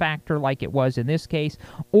becomes a factor, like it was in this case,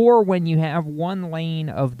 or when you have one lane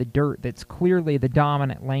of the dirt that's clearly the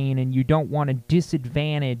dominant lane and you don't want to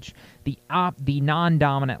disadvantage the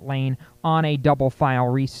non-dominant lane on a double file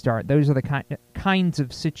restart. Those are the kinds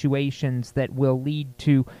of situations that will lead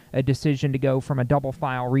to a decision to go from a double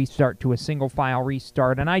file restart to a single file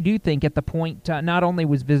restart. And I do think at the point, not only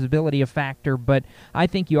was visibility a factor, but I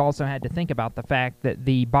think you also had to think about the fact that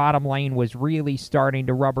the bottom lane was really starting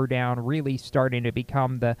to rubber down, really starting to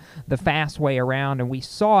become the fast way around. And we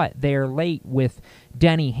saw it there late with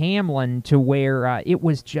Denny Hamlin, to where it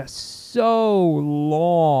was just so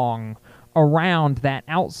long around that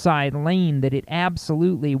outside lane that it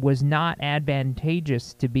absolutely was not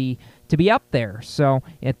advantageous to be up there. So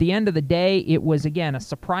at the end of the day, it was, again, a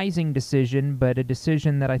surprising decision, but a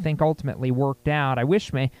decision that I think ultimately worked out. I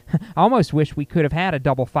almost wish we could have had a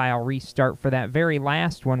double file restart for that very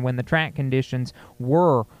last one when the track conditions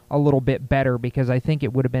were a little bit better, because I think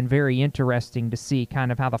it would have been very interesting to see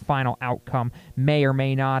kind of how the final outcome may or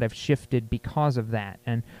may not have shifted because of that.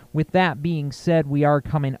 And with that being said, we are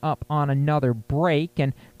coming up on another break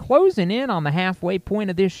and closing in on the halfway point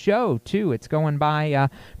of this show, too. It's going by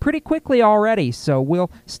pretty quickly already, so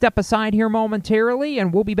we'll step aside here momentarily,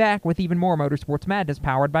 and we'll be back with even more Motorsports Madness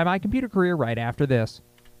powered by My Computer Career right after this.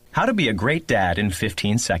 How to be a great dad in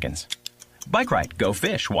 15 seconds. Bike ride, go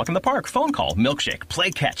fish, walk in the park, phone call, milkshake, play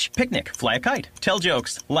catch, picnic, fly a kite, tell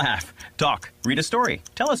jokes, laugh, talk, read a story,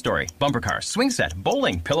 tell a story, bumper car, swing set,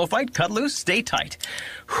 bowling, pillow fight, cut loose, stay tight.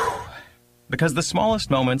 Whew. Because the smallest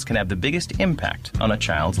moments can have the biggest impact on a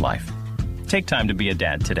child's life. Take time to be a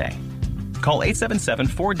dad today. Call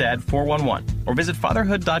 877-4DAD-411 or visit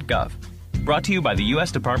fatherhood.gov. Brought to you by the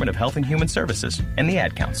U.S. Department of Health and Human Services and the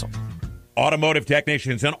Ad Council. Automotive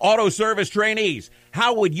technicians and auto service trainees,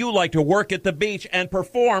 how would you like to work at the beach and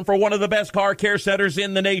perform for one of the best car care centers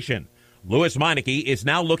in the nation? Louis Meineke is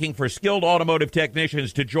now looking for skilled automotive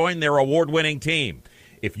technicians to join their award-winning team.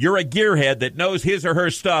 If you're a gearhead that knows his or her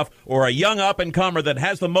stuff, or a young up-and-comer that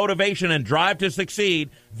has the motivation and drive to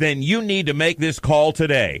succeed, then you need to make this call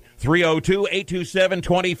today.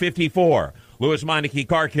 302-827-2054. Louis Meineke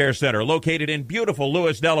Car Care Center, located in beautiful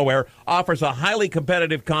Lewis, Delaware, offers a highly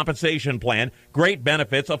competitive compensation plan, great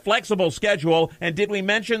benefits, a flexible schedule, and did we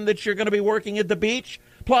mention that you're going to be working at the beach?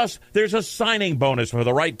 Plus, there's a signing bonus for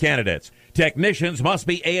the right candidates. Technicians must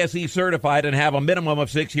be ASE certified and have a minimum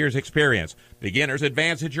of 6 years experience. Beginners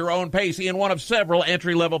advance at your own pace in one of several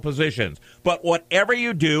entry-level positions. But whatever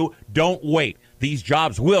you do, don't wait. These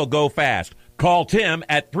jobs will go fast. Call Tim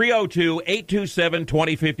at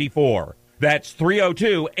 302-827-2054. That's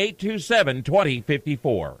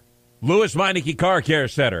 302-827-2054. Louis Meineke Car Care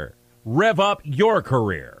Center. Rev up your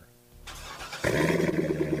career.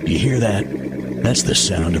 You hear that? That's the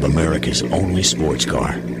sound of America's only sports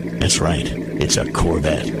car. That's right. It's a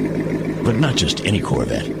Corvette. But not just any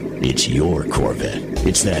Corvette. It's your Corvette.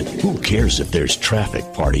 It's that who cares if there's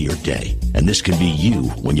traffic part of your day. And this can be you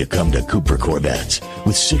when you come to Cooper Corvettes.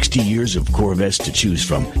 With 60 years of Corvettes to choose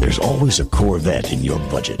from, there's always a Corvette in your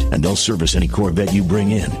budget. And they'll service any Corvette you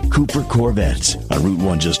bring in. Cooper Corvettes on Route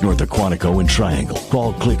 1 just north of Quantico and Triangle.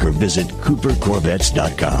 Call, click, or visit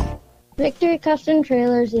CooperCorvettes.com. Victory Custom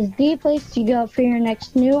Trailers is the place to go for your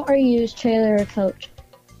next new or used trailer or coach.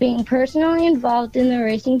 Being personally involved in the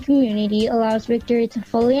racing community allows Victory to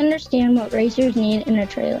fully understand what racers need in a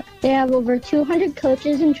trailer. They have over 200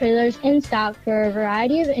 coaches and trailers in stock for a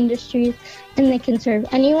variety of industries, and they can serve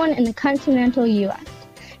anyone in the continental U.S.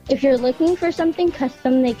 If you're looking for something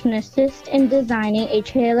custom, they can assist in designing a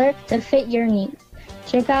trailer to fit your needs.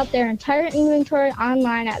 Check out their entire inventory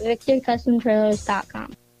online at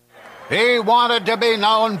victorycustomtrailers.com. He wanted to be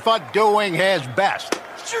known for doing his best.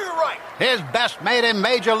 Sure, you're right. His best made him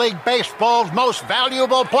Major League Baseball's most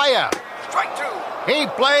valuable player. Strike two. He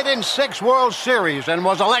played in 6 World Series and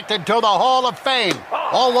was elected to the Hall of Fame.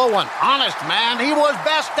 Although an honest man, he was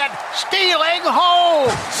best at stealing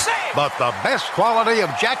home. But the best quality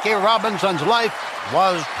of Jackie Robinson's life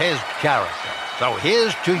was his character. So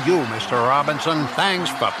here's to you, Mr. Robinson.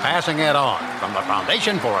 Thanks for passing it on. From the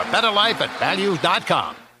Foundation for a Better Life at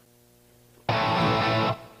Values.com.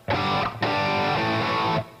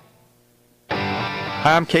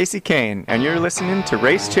 Hi, I'm Casey Kane, and you're listening to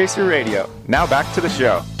Race Chaser Radio. Now back to the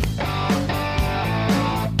show.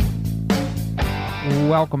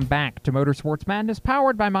 Welcome back to Motorsports Madness,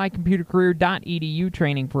 powered by mycomputercareer.edu.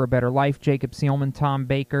 Training for a better life. Jacob Seelman, Tom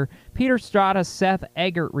Baker, Peter Strada, Seth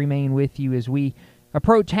Eggert remain with you as we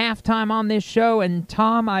approach halftime on this show. And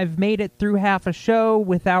Tom, I've made it through half a show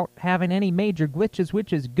without having any major glitches,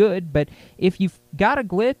 which is good. But if you've got a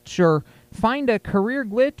glitch or find a career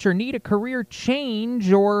glitch or need a career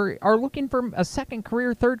change or are looking for a second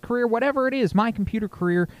career, third career, whatever it is, My Computer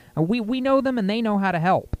Career, we know them and they know how to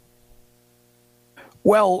help.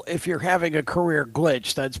 Well, if you're having a career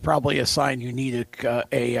glitch, that's probably a sign you need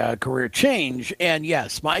a career change. And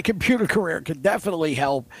yes, My Computer Career can definitely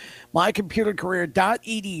help.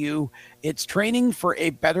 mycomputercareer.edu. It's training for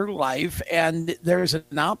a better life, and there's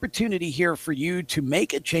an opportunity here for you to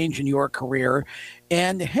make a change in your career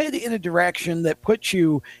and head in a direction that puts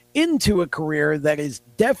you into a career that is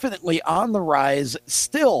definitely on the rise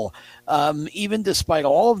still, even despite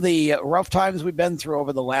all of the rough times we've been through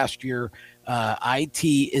over the last year. IT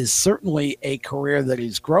is certainly a career that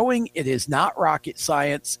is growing. It is not rocket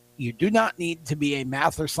science. You do not need to be a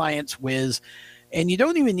math or science whiz, and you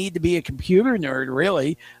don't even need to be a computer nerd,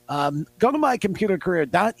 really. Go to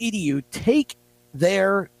mycomputercareer.edu, take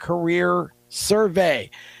their career survey.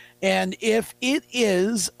 And if it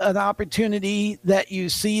is an opportunity that you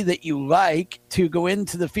see that you like to go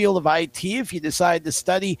into the field of IT, if you decide to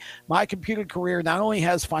study, My Computer Career not only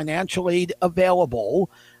has financial aid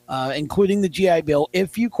available, including the GI Bill,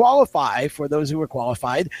 if you qualify, for those who are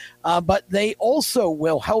qualified, but they also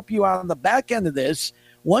will help you on the back end of this.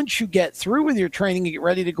 Once you get through with your training and get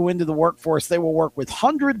ready to go into the workforce, they will work with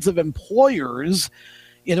hundreds of employers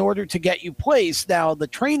in order to get you placed. Now, the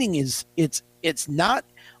training is, it's not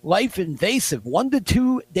life invasive. 1 to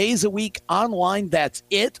 2 days a week online. That's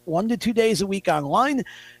it. 1 to 2 days a week online.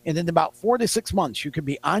 And in about 4 to 6 months, you could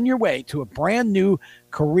be on your way to a brand new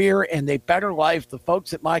career and a better life. The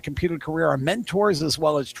folks at My Computer Career are mentors as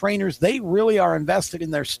well as trainers. They really are invested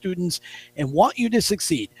in their students and want you to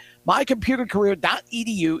succeed.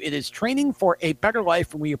 mycomputercareer.edu. It is training for a better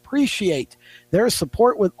life, and we appreciate their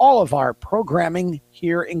support with all of our programming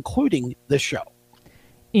here, including the show.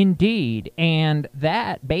 Indeed, and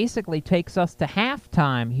that basically takes us to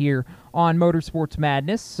halftime here on Motorsports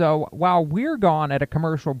Madness. So while we're gone at a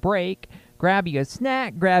commercial break, grab you a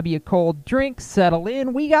snack, grab you a cold drink, settle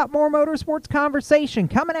in. We got more motorsports conversation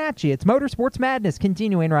coming at you. It's Motorsports Madness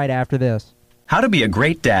continuing right after this. How to be a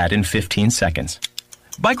great dad in 15 seconds.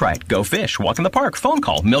 Bike ride, go fish, walk in the park, phone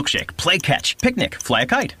call, milkshake, play catch, picnic, fly a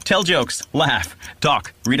kite, tell jokes, laugh,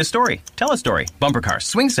 talk, read a story, tell a story, bumper car,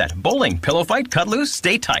 swing set, bowling, pillow fight, cut loose,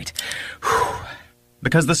 stay tight. Whew.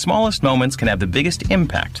 Because the smallest moments can have the biggest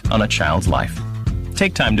impact on a child's life.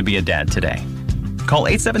 Take time to be a dad today. Call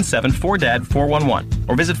 877-4DAD-411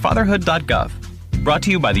 or visit fatherhood.gov. Brought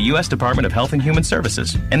to you by the U.S. Department of Health and Human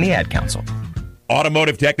Services and the Ad Council.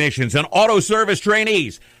 Automotive technicians and auto service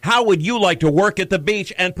trainees, how would you like to work at the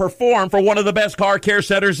beach and perform for one of the best car care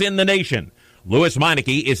centers in the nation? Louis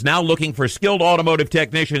Meineke is now looking for skilled automotive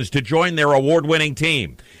technicians to join their award-winning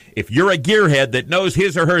team. If you're a gearhead that knows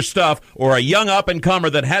his or her stuff, or a young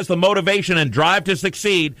up-and-comer that has the motivation and drive to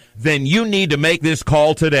succeed, then you need to make this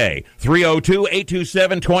call today.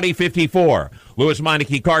 302-827-2054. Louis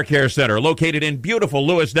Meineke Car Care Center, located in beautiful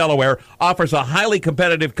Lewis, Delaware, offers a highly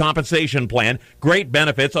competitive compensation plan, great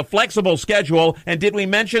benefits, a flexible schedule, and did we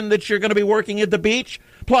mention that you're going to be working at the beach?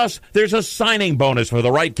 Plus, there's a signing bonus for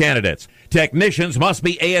the right candidates. Technicians must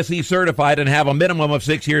be ASE certified and have a minimum of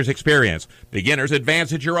 6 years experience. Beginners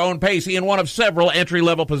advance at your own pace in one of several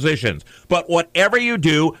entry-level positions. But whatever you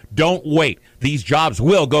do, don't wait. These jobs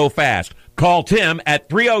will go fast. Call Tim at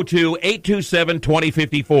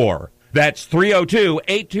 302-827-2054. That's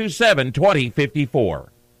 302-827-2054.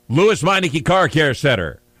 Louis Meineke Car Care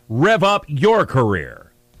Center. Rev up your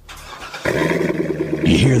career.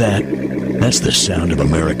 You hear that? That's the sound of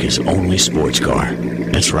America's only sports car.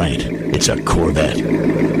 That's right. It's a Corvette.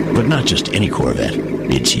 But not just any Corvette.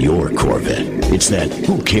 It's your Corvette. It's that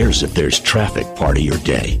who cares if there's traffic part of your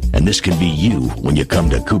day. And this can be you when you come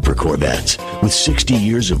to Cooper Corvettes. With 60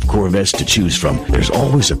 years of Corvettes to choose from, there's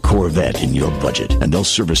always a Corvette in your budget. And they'll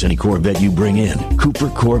service any Corvette you bring in. Cooper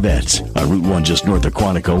Corvettes on Route 1 just north of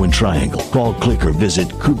Quantico and Triangle. Call, click, or visit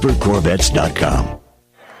CooperCorvettes.com.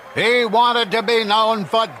 He wanted to be known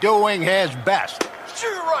for doing his best.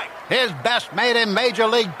 Sure, right. His best made him Major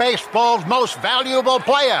League Baseball's most valuable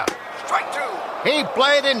player. Strike two. He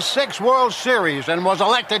played in 6 World Series and was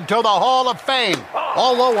elected to the Hall of Fame.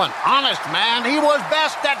 Although an honest man, he was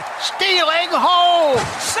best at stealing home.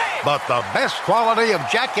 But the best quality of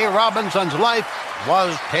Jackie Robinson's life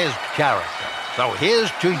was his character. So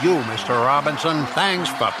here's to you, Mr. Robinson. Thanks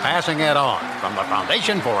for passing it on. From the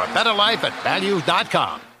Foundation for a Better Life at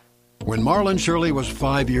Values.com. When Marlon Shirley was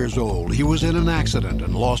 5 years old, he was in an accident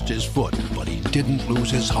and lost his foot, but he didn't lose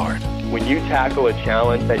his heart. When you tackle a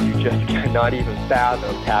challenge that you just cannot even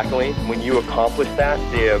fathom tackling, when you accomplish that,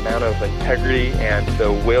 the amount of integrity and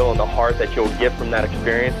the will and the heart that you'll get from that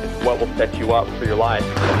experience is what will set you up for your life.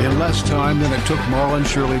 In less time than it took Marlon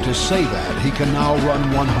Shirley to say that, he can now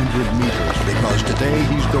run 100 meters because today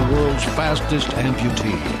he's the world's fastest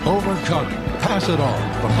amputee. Overcoming. Pass it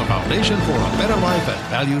on from the Foundation for a Better Life at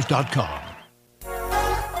Values.com.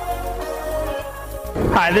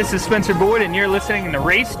 Hi, this is Spencer Boyd, and you're listening to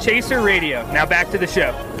Race Chaser Radio. Now back to the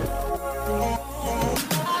show.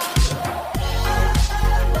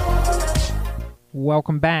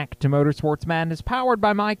 Welcome back to Motorsports Madness, powered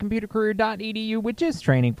by mycomputercareer.edu, which is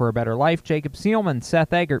training for a better life. Jacob Seelman,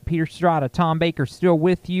 Seth Eggert, Peter Strada, Tom Baker still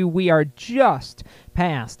with you. We are just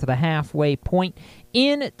past the halfway point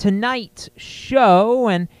in tonight's show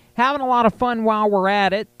and having a lot of fun while we're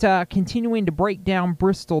at it, continuing to break down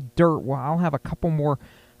Bristol Dirt. Well, I'll have a couple more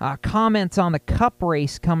comments on the Cup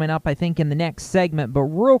race coming up, I think, in the next segment. But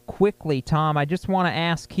real quickly, Tom, I just want to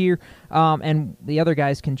ask here, and the other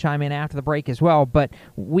guys can chime in after the break as well, but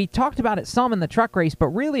we talked about it some in the truck race, but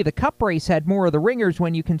really the Cup race had more of the ringers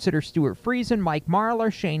when you consider Stuart Friesen, Mike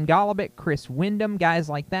Marlar, Shane Golobic, Chris Windham, guys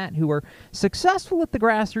like that who were successful at the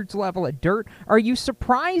grassroots level at Dirt. Are you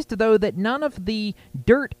surprised, though, that none of the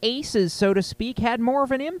Dirt aces, so to speak, had more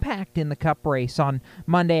of an impact in the Cup race on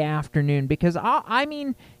Monday afternoon? Because, I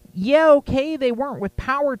mean, yeah, okay, they weren't with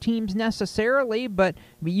power teams necessarily, but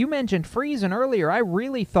you mentioned Friesen earlier. I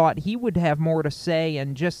really thought he would have more to say,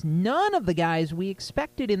 and just none of the guys we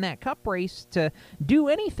expected in that Cup race to do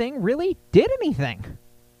anything really did anything.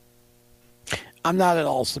 I'm not at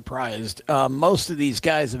all surprised. Most of these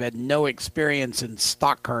guys have had no experience in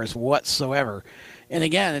stock cars whatsoever. And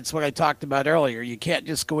again, it's what I talked about earlier. You can't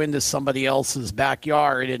just go into somebody else's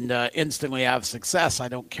backyard and instantly have success. I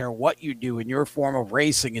don't care what you do in your form of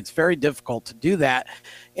racing. It's very difficult to do that.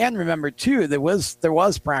 And remember, too, there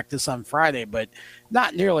was practice on Friday, but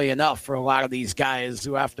not nearly enough for a lot of these guys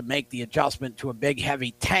who have to make the adjustment to a big,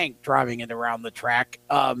 heavy tank driving it around the track.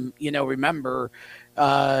 Remember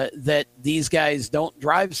that these guys don't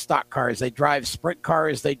drive stock cars. They drive sprint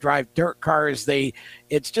cars. They drive dirt cars.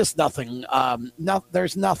 It's just nothing.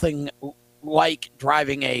 There's nothing like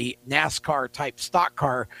driving a NASCAR type stock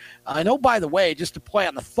car. I know, by the way, just to play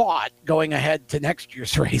on the thought going ahead to next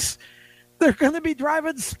year's race, they're going to be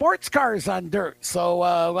driving sports cars on dirt.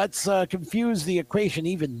 So let's confuse the equation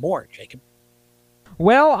even more, Jacob.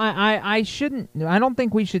 Well, I don't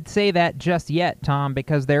think we should say that just yet, Tom,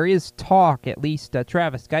 because there is talk, at least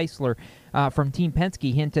Travis Geisler from Team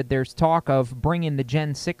Penske hinted there's talk of bringing the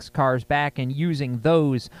Gen 6 cars back and using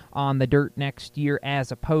those on the dirt next year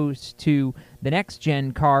as opposed to the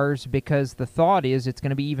next-gen cars, because the thought is it's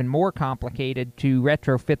going to be even more complicated to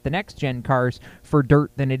retrofit the next-gen cars for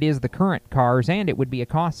dirt than it is the current cars, and it would be a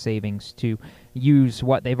cost savings to use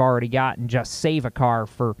what they've already got and just save a car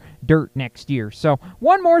for dirt next year. So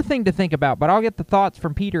one more thing to think about, but I'll get the thoughts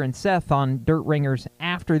from Peter and Seth on Dirt Ringers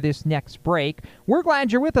after this next break. We're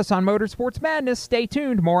glad you're with us on Motorsports Madness. Stay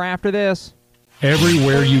tuned. More after this.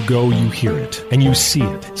 Everywhere you go, you hear it, and you see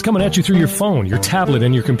it. It's coming at you through your phone, your tablet,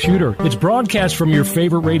 and your computer. It's broadcast from your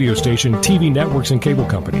favorite radio station, TV networks, and cable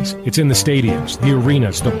companies. It's in the stadiums, the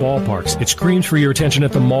arenas, the ballparks. It screams for your attention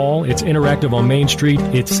at the mall. It's interactive on Main Street.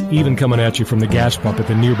 It's even coming at you from the gas pump at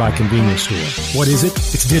the nearby convenience store. What is it?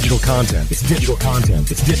 It's digital content. It's digital content.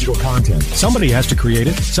 It's digital content. Somebody has to create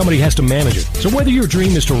it. Somebody has to manage it. So whether your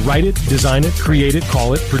dream is to write it, design it, create it,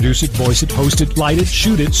 call it, produce it, voice it, host it, light it,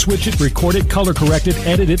 shoot it, switch it, record it, color correct it,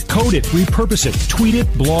 edit it, code it, repurpose it, tweet it,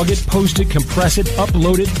 blog it, post it, compress it,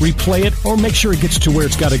 upload it, replay it, or make sure it gets to where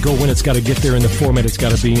it's got to go when it's got to get there in the format it's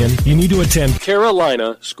got to be in, you need to attend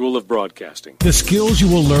Carolina School of Broadcasting. The skills you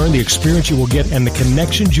will learn, the experience you will get, and the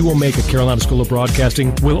connections you will make at Carolina School of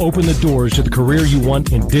Broadcasting will open the doors to the career you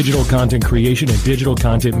want in digital content creation and digital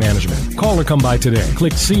content management. Call or come by today.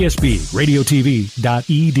 Click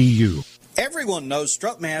csbradiotv.edu. Everyone knows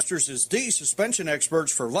Strutmasters is the suspension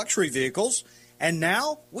experts for luxury vehicles, and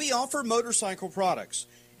now we offer motorcycle products.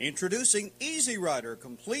 Introducing Easy Rider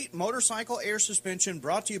Complete Motorcycle Air Suspension,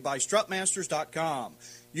 brought to you by Strutmasters.com.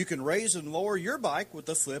 You can raise and lower your bike with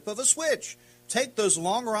the flip of a switch. Take those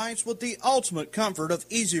long rides with the ultimate comfort of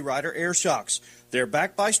Easy Rider Air Shocks. They're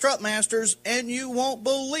backed by Strutmasters, and you won't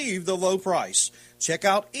believe the low price. Check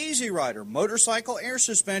out Easy Rider Motorcycle Air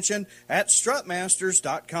Suspension at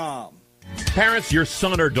Strutmasters.com. Parents, your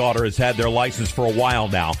son or daughter has had their license for a while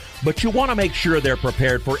now, but you want to make sure they're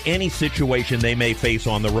prepared for any situation they may face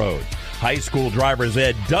on the road. High school driver's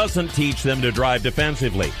ed doesn't teach them to drive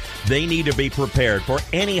defensively. They need to be prepared for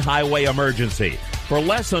any highway emergency. For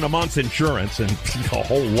less than a month's insurance, and a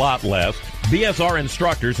whole lot less, BSR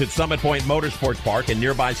instructors at Summit Point Motorsports Park in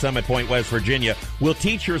nearby Summit Point, West Virginia, will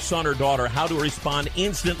teach your son or daughter how to respond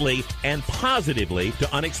instantly and positively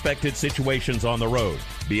to unexpected situations on the road.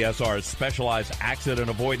 BSR's specialized accident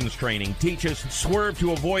avoidance training teaches swerve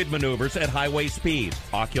to avoid maneuvers at highway speeds,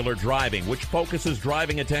 ocular driving, which focuses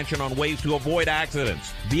driving attention on ways to avoid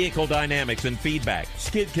accidents, vehicle dynamics and feedback,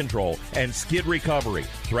 skid control and skid recovery,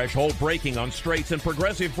 threshold braking on straights and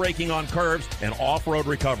progressive braking on curves, and off-road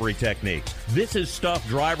recovery techniques. This is stuff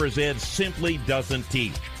driver's ed simply doesn't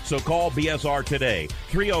teach. So call BSR today,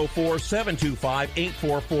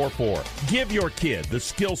 304-725-8444. Give your kid the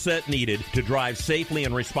skill set needed to drive safely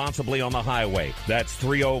and responsibly on the highway. That's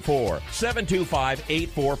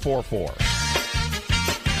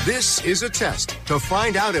 304-725-8444. This is a test to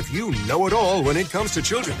find out if you know it all when it comes to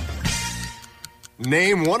children.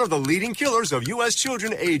 Name one of the leading killers of U.S.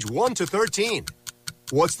 children age 1 to 13.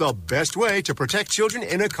 What's the best way to protect children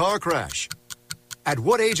in a car crash? At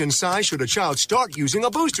what age and size should a child start using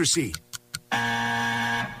a booster seat?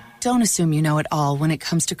 Don't assume you know it all when it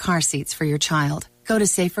comes to car seats for your child. Go to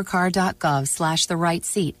safercar.gov/the right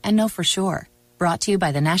seat and know for sure. Brought to you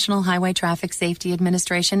by the National Highway Traffic Safety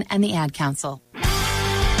Administration and the Ad Council.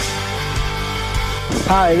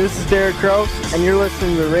 Hi, this is Derek Krause, and you're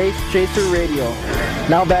listening to Race Chaser Radio.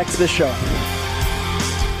 Now back to the show.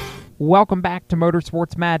 Welcome back to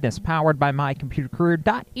Motorsports Madness, powered by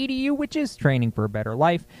mycomputercareer.edu, which is training for a better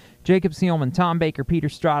life. Jacob Seelman, Tom Baker, Peter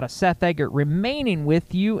Strada, Seth Eggert remaining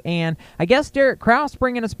with you, and I guess Derek Krause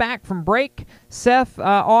bringing us back from break. Seth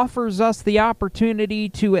offers us the opportunity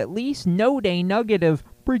to at least note a nugget of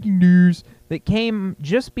breaking news that came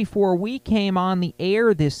just before we came on the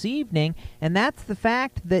air this evening, and that's the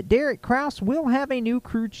fact that Derek Krause will have a new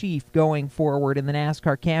crew chief going forward in the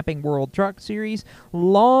NASCAR Camping World Truck Series.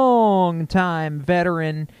 Long-time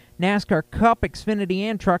veteran NASCAR Cup, Xfinity,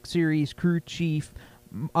 and Truck Series crew chief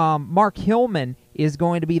Mark Hillman is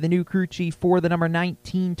going to be the new crew chief for the number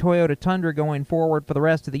 19 Toyota Tundra going forward for the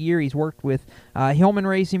rest of the year. He's worked with Hillman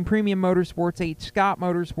Racing, Premium Motorsports, H. Scott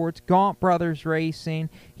Motorsports, Gaunt Brothers Racing.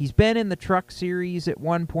 He's been in the Truck Series at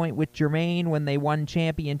one point with Germain when they won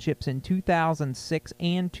championships in 2006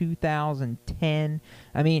 and 2010.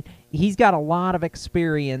 I mean, he's got a lot of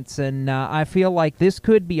experience, and I feel like this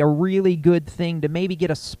could be a really good thing to maybe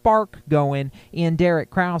get a spark going in Derek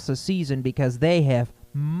Krause's season, because they have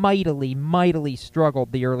mightily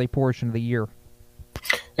struggled the early portion of the year.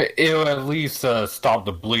 It'll at least stop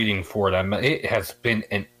the bleeding for them. It has been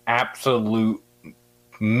an absolute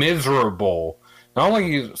miserable not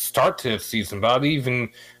only start to the season, but I'd even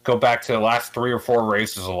go back to the last 3 or 4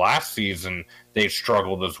 races of last season. They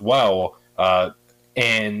struggled as well.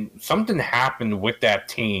 And something happened with that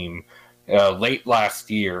team late last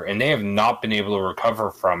year, and they have not been able to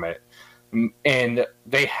recover from it. And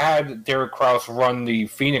they had Derek Kraus run the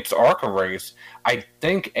Phoenix ARCA race, I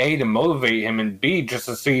think, A, to motivate him, and B, just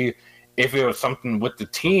to see if it was something with the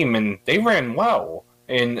team, and they ran well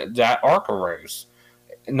in that ARCA race.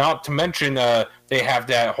 Not to mention, they have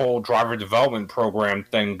that whole driver development program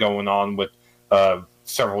thing going on with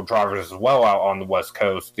several drivers as well out on the West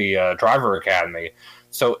Coast, the Driver Academy.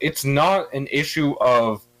 So it's not an issue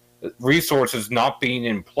of resources not being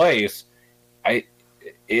in place. I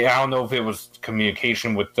don't know if it was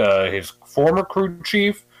communication with his former crew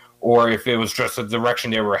chief or if it was just the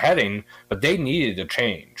direction they were heading, but they needed a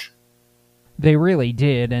change. They really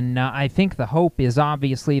did, and I think the hope is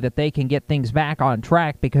obviously that they can get things back on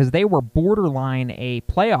track because they were borderline a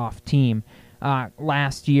playoff team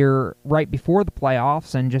last year right before the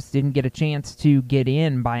playoffs and just didn't get a chance to get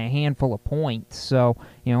in by a handful of points. So,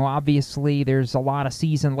 obviously there's a lot of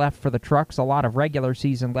season left for the trucks, a lot of regular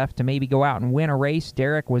season left to maybe go out and win a race.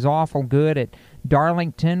 Derek was awful good at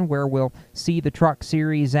Darlington, where we'll see the Truck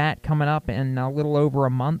Series coming up in a little over a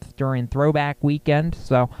month during Throwback Weekend.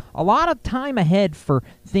 So a lot of time ahead for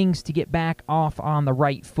things to get back off on the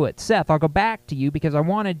right foot. Seth, I'll go back to you because I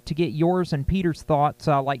wanted to get yours and Peter's thoughts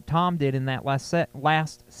like Tom did in that last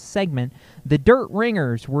segment. The Dirt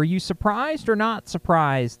Ringers, were you surprised or not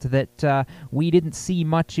surprised that we didn't see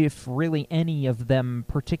much, if really any of them,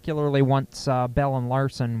 particularly once Bell and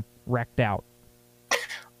Larson wrecked out?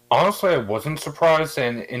 Honestly, I wasn't surprised,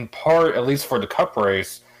 and in part, at least for the Cup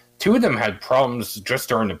race, 2 of them had problems just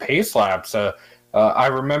during the pace laps. I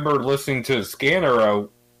remember listening to the scanner,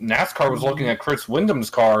 NASCAR was looking at Chris Windham's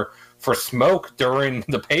car for smoke during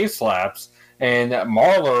the pace laps, and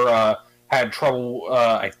Marlar had trouble,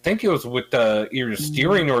 I think it was with either the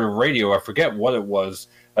steering or the radio, I forget what it was,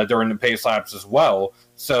 during the pace laps as well.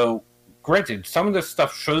 So, granted, some of this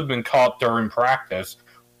stuff should have been caught during practice,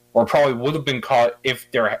 or probably would have been caught if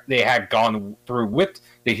they had gone through with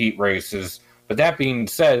the heat races. But that being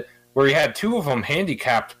said, where you had 2 of them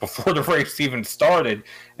handicapped before the race even started,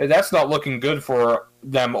 that's not looking good for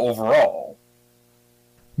them overall.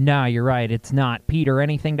 No, you're right, it's not. Peter,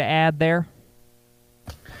 anything to add there?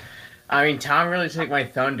 I mean, Tom really took my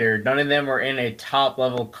thunder. None of them were in a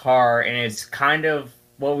top-level car, and it's kind of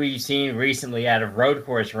what we've seen recently out of road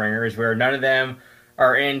course ringers, where none of them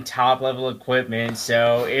are in top-level equipment,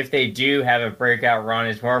 so if they do have a breakout run,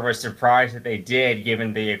 it's more of a surprise that they did,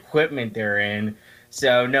 given the equipment they're in.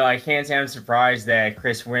 So, no, I can't say I'm surprised that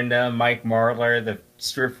Chris Windham, Mike Marlar, the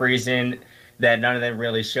strip reason that none of them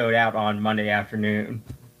really showed out on Monday afternoon.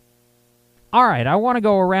 All right, I want to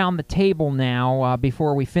go around the table now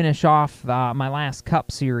before we finish off my last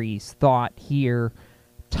Cup Series thought here.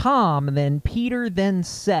 Tom, then Peter, then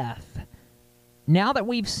Seth. Now that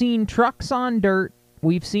we've seen trucks on dirt,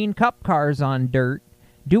 we've seen Cup cars on dirt,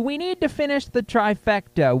 do we need to finish the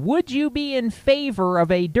trifecta? Would you be in favor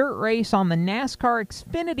of a dirt race on the NASCAR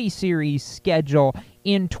Xfinity Series schedule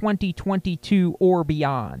in 2022 or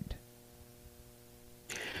beyond?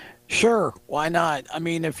 Sure, why not? I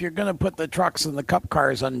mean, if you're going to put the trucks and the Cup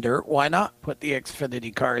cars on dirt, why not put the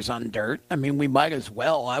Xfinity cars on dirt? I mean, we might as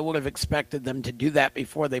well. I would have expected them to do that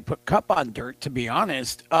before they put Cup on dirt, to be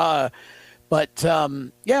honest. But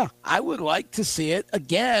yeah, I would like to see it.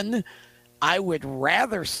 Again, I would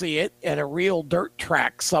rather see it at a real dirt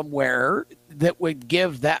track somewhere that would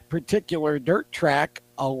give that particular dirt track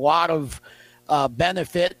a lot of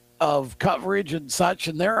benefit of coverage and such.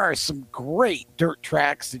 And there are some great dirt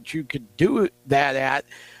tracks that you could do that at,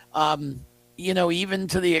 even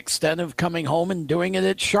to the extent of coming home and doing it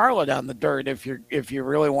at Charlotte on the dirt if you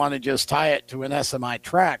really want to just tie it to an SMI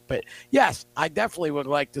track. But yes, I definitely would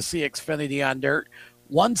like to see Xfinity on dirt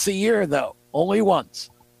once a year, though, only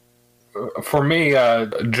once. For me,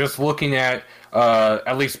 just looking at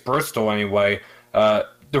least Bristol anyway, the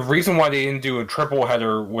reason why they didn't do a triple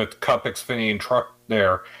header with Cup, Xfinity, and Truck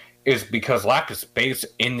there is because lack of space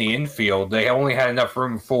in the infield. They only had enough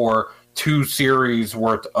room for 2 series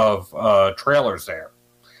worth of trailers there.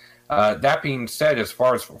 That being said, as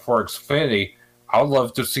far as for Xfinity, I would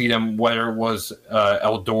love to see them, whether it was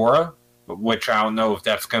Eldora, which I don't know if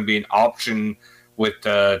that's going to be an option with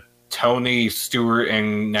Tony Stewart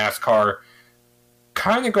and NASCAR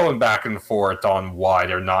kind of going back and forth on why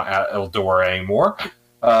they're not at Eldora anymore.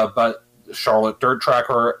 But Charlotte Dirt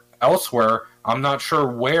Track or elsewhere, I'm not sure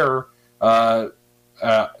where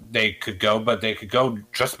they could go, but they could go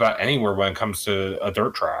just about anywhere when it comes to a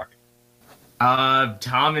dirt track.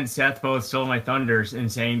 Tom and Seth both stole my thunders in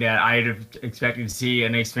saying that I'd have expected to see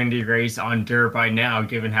an Xfinity race on dirt by now,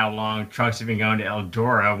 given how long trucks have been going to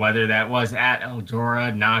Eldora, whether that was at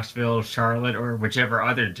Eldora, Knoxville, Charlotte, or whichever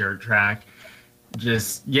other dirt track.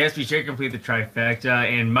 Just, yes, we should complete the trifecta,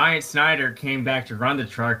 and Myatt Snyder came back to run the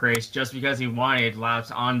truck race just because he wanted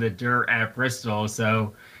laps on the dirt at Bristol,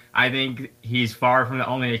 so I think he's far from the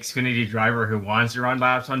only Xfinity driver who wants to run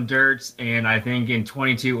laps on dirt, and I think in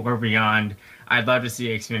 22 or beyond, I'd love to see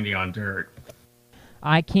Xfinity on dirt.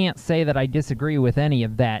 I can't say that I disagree with any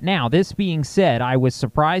of that. Now, this being said, I was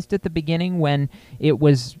surprised at the beginning when it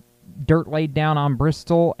was dirt laid down on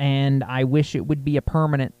Bristol, and I wish it would be a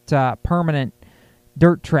permanent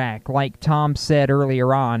dirt track, like Tom said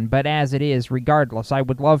earlier on, but as it is, regardless, I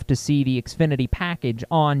would love to see the Xfinity package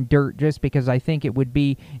on dirt just because I think it would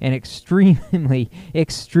be an extremely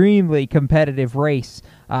competitive race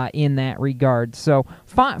in that regard. So,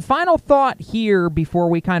 final thought here before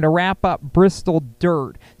we kind of wrap up Bristol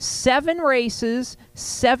Dirt. 7 races,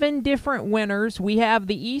 7 different winners. We have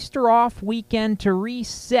the Easter off weekend to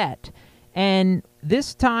reset, and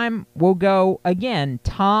this time we'll go again,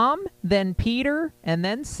 Tom, then Peter, and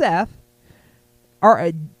then Seth.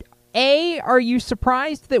 Are you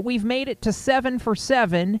surprised that we've made it to 7 for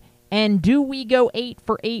 7? And do we go 8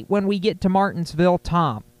 for 8 when we get to Martinsville,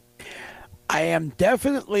 Tom? I am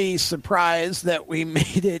definitely surprised that we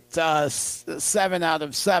made it 7 out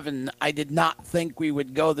of 7. I did not think we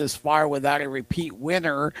would go this far without a repeat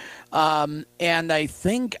winner. And I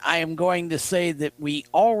think I am going to say that we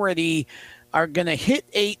already are going to hit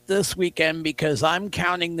 8 this weekend because I'm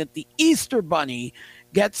counting that the Easter Bunny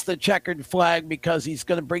gets the checkered flag because he's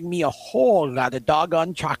going to bring me a whole lot of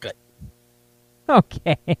doggone chocolate.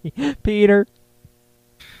 Okay. Peter?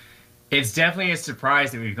 It's definitely a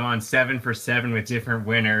surprise that we've gone 7 for 7 with different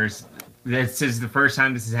winners. This is the first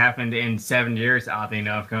time this has happened in 7 years, oddly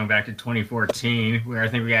enough, going back to 2014, where I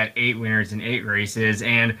think we got 8 winners in 8 races.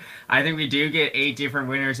 And I think we do get 8 different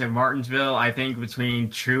winners at Martinsville. I think between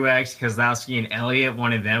Truex, Kozlowski, and Elliott,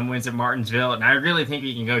 one of them wins at Martinsville. And I really think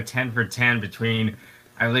we can go 10 for 10 between,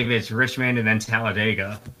 I believe it's Richmond and then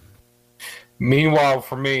Talladega. Meanwhile,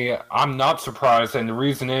 for me, I'm not surprised. And the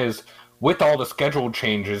reason is, with all the schedule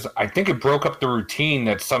changes, I think it broke up the routine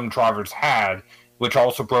that some drivers had, which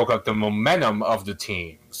also broke up the momentum of the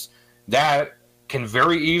teams. That can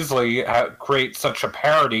very easily create such a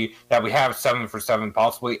parity that we have 7 for 7,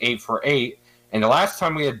 possibly 8 for 8. And the last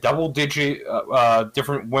time we had double-digit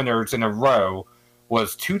different winners in a row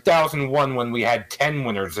was 2001 when we had 10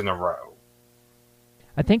 winners in a row.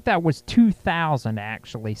 I think that was 2000,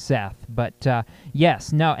 actually, Seth. But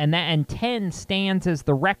yes, no, and 10 stands as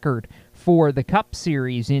the record for the Cup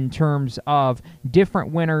Series in terms of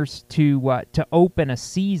different winners to open a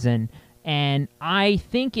season, and I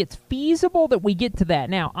think it's feasible that we get to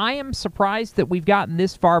that. Now, I am surprised that we've gotten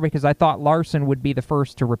this far because I thought Larson would be the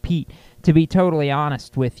first to repeat, to be totally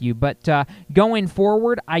honest with you. But going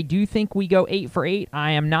forward, I do think we go 8 for 8.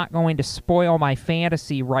 I am not going to spoil my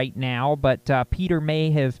fantasy right now, but Peter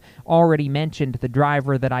may have already mentioned the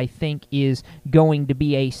driver that I think is going to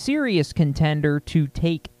be a serious contender to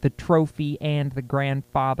take the trophy and the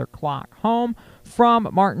grandfather clock home from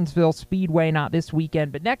Martinsville Speedway, not this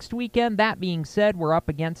weekend, but next weekend. That being said, we're up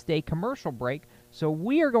against a commercial break, so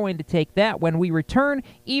we are going to take that when we return.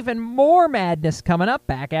 Even more madness coming up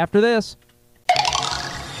back after this.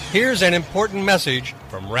 Here's an important message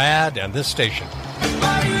from RAD and this station.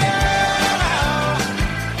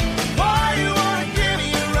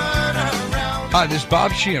 Hi, this is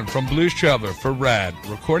Bob Sheehan from Blues Traveler for RAD,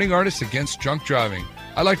 recording artists against drunk driving.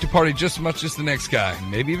 I like to party just as much as the next guy,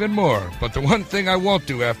 maybe even more. But the one thing I won't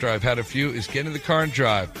do after I've had a few is get in the car and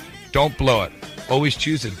drive. Don't blow it. Always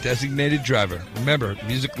choose a designated driver. Remember,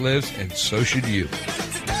 music lives, and so should you.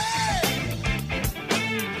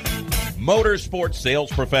 Motorsports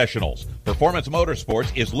sales professionals. Performance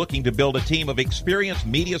Motorsports is looking to build a team of experienced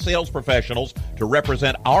media sales professionals to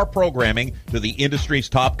represent our programming to the industry's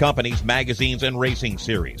top companies, magazines, and racing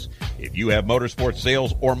series. If you have motorsports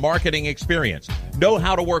sales or marketing experience, know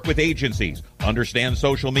how to work with agencies, understand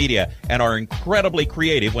social media, and are incredibly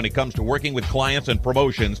creative when it comes to working with clients and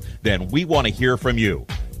promotions, then we want to hear from you.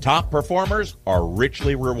 Top performers are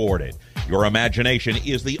richly rewarded. Your imagination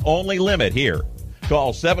is the only limit here.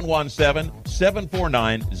 Call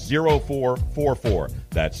 717-749-0444.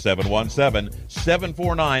 That's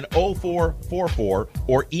 717-749-0444,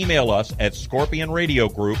 or email us at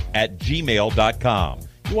scorpionradiogroup@gmail.com.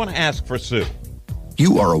 You want to ask for Sue.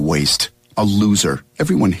 You are a waste. A loser.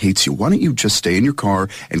 Everyone hates you. Why don't you just stay in your car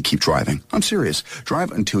and keep driving? I'm serious.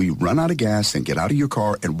 Drive until you run out of gas, then get out of your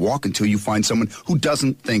car and walk until you find someone who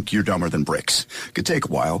doesn't think you're dumber than bricks. Could take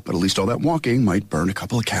a while, but at least all that walking might burn a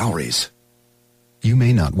couple of calories. You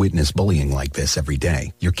may not witness bullying like this every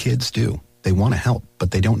day. Your kids do. They want to help,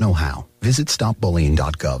 but they don't know how. Visit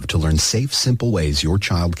stopbullying.gov to learn safe, simple ways your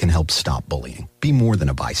child can help stop bullying. Be more than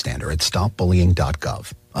a bystander at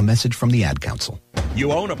stopbullying.gov. A message from the Ad Council.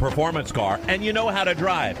 You own a performance car and you know how to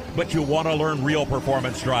drive, but you want to learn real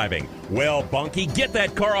performance driving. Well, Bunky, get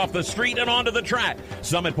that car off the street and onto the track.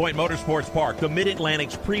 Summit Point Motorsports Park, the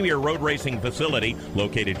Mid-Atlantic's premier road racing facility,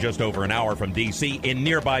 located just over an hour from D.C. in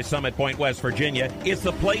nearby Summit Point, West Virginia, is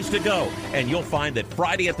the place to go. And you'll find that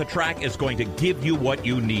Friday at the Track is going to give you what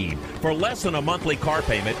you need. For less than a monthly car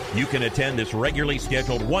payment, you can attend this regularly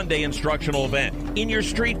scheduled one-day instructional event in your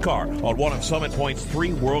street car on one of Summit Point's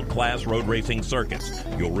 3 world-class road racing circuits.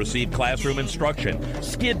 You'll receive classroom instruction,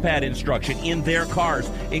 skid pad instruction in their cars,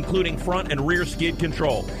 including front and rear skid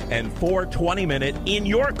control, and 4 20-minute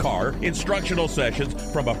in-your-car instructional sessions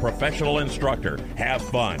from a professional instructor. Have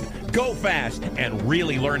fun, go fast, and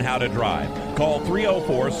really learn how to drive. Call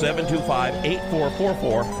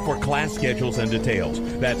 304-725-8444 for class schedules and details.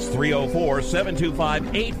 That's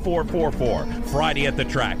 304-725-8444. Friday at the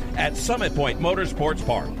Track at Summit Point Motorsports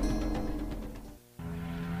Park.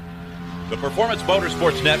 The Performance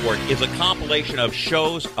Motorsports Network is a compilation of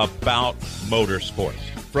shows about motorsports.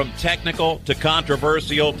 From technical to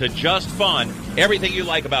controversial to just fun, everything you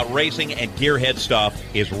like about racing and gearhead stuff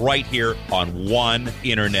is right here on one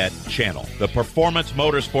internet channel. The Performance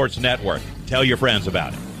Motorsports Network. Tell your friends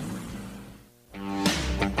about it.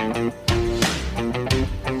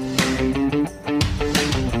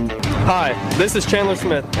 Hi, this is Chandler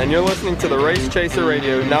Smith, and you're listening to the Race Chaser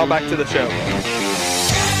Radio. Now back to the show.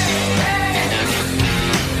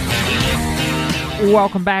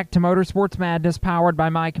 Welcome back to Motorsports Madness, powered by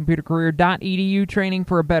mycomputercareer.edu. Training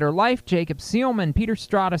for a better life. Jacob Seelman, Peter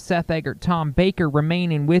Strada, Seth Eggert, Tom Baker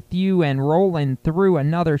remaining with you and rolling through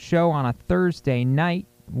another show on a Thursday night.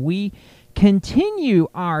 We continue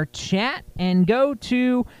our chat and go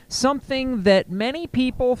to something that many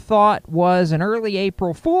people thought was an early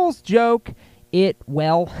April Fool's joke. It,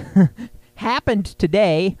 well, happened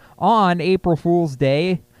today on April Fool's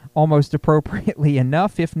Day. Almost appropriately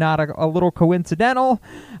enough, if not a little coincidental.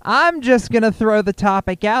 I'm just going to throw the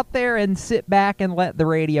topic out there and sit back and let the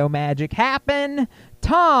radio magic happen.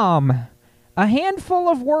 Tom, a handful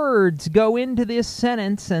of words go into this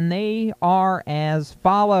sentence, and they are as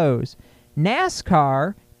follows.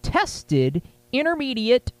 NASCAR tested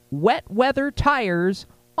intermediate wet weather tires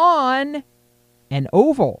on an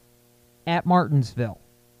oval at Martinsville.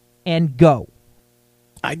 And go.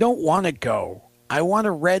 I don't want to go. I want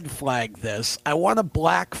to red flag this. I want to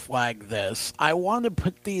black flag this. I want to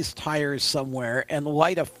put these tires somewhere and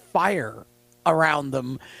light a fire around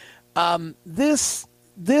them. This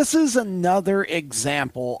is another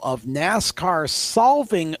example of NASCAR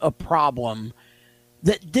solving a problem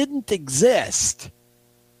that didn't exist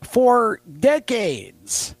for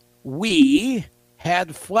decades. We had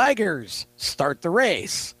flaggers start the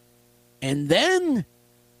race, and then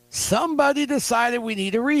somebody decided we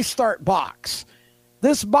need a restart box.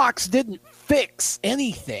 This box didn't fix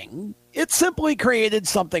anything. It simply created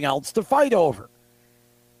something else to fight over.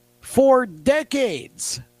 For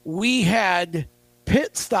decades, we had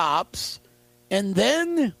pit stops, and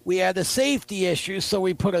then we had a safety issue, so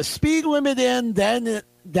we put a speed limit in, then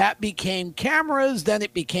that became cameras, then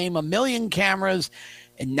it became 1 million cameras,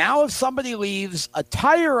 and now if somebody leaves a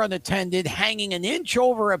tire unattended hanging an inch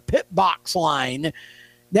over a pit box line,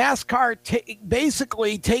 NASCAR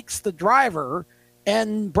basically takes the driver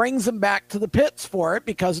and brings them back to the pits for it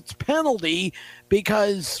because it's penalty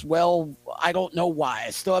because, well, I don't know why.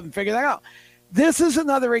 I still haven't figured that out. This is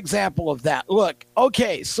another example of that. Look,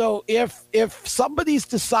 okay, so if somebody's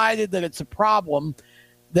decided that it's a problem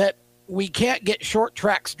that we can't get short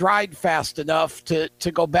tracks dried fast enough to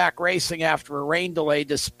go back racing after a rain delay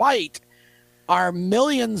despite our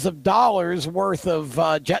millions of dollars worth of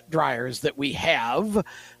jet dryers that we have,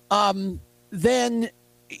 then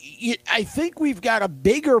I think we've got a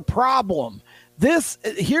bigger problem.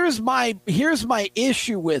 Here's my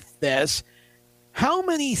issue with this. How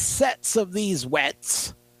many sets of these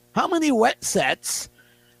wets, how many wet sets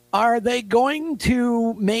are they going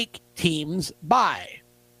to make teams buy?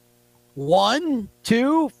 1,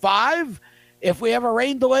 2, 5? If we have a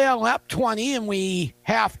rain delay on lap 20 and we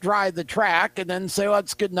half dry the track and then say, well,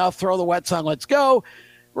 that's good enough, throw the wets on, let's go.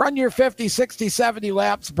 Run your 50, 60, 70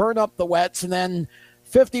 laps, burn up the wets, and then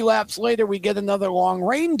 50 laps later, we get another long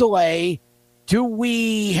rain delay. Do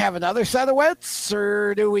we have another set of wets,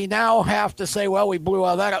 or do we now have to say, well, we blew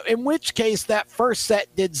all that up? In which case, that first set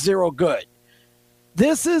did zero good.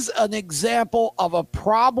 This is an example of a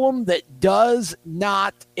problem that does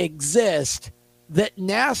not exist, that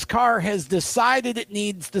NASCAR has decided it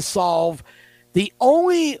needs to solve. The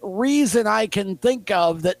only reason I can think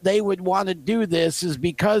of that they would want to do this is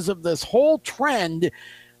because of this whole trend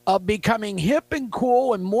of becoming hip and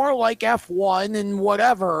cool and more like F1 and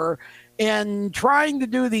whatever, and trying to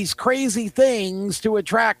do these crazy things to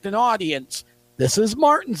attract an audience. This is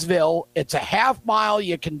Martinsville. It's a half mile.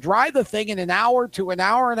 You can drive the thing in an hour to an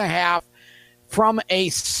hour and a half from a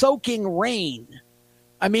soaking rain.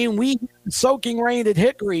 I mean, we had soaking rain at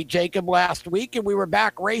Hickory, Jacob, last week, and we were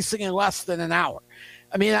back racing in less than an hour.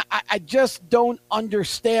 I mean, I just don't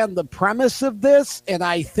understand the premise of this, and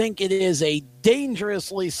I think it is a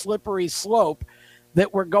dangerously slippery slope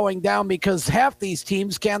that we're going down, because half these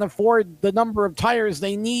teams can't afford the number of tires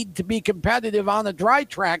they need to be competitive on a dry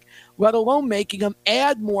track, let alone making them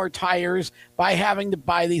add more tires by having to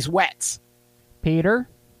buy these wets. Peter?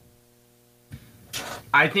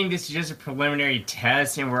 I think this is just a preliminary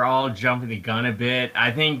test, and we're all jumping the gun a bit.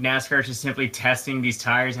 I think NASCAR is just simply testing these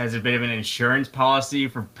tires as a bit of an insurance policy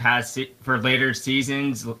for later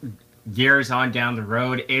seasons, years on down the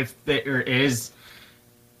road, if there is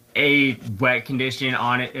a wet condition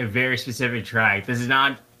on a very specific track. This does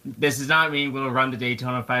not mean we'll run the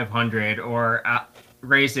Daytona 500 or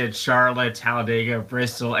race at Charlotte, Talladega,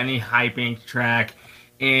 Bristol, any high-banked track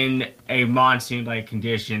in a monsoon-like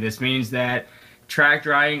condition. This means that track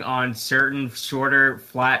driving on certain shorter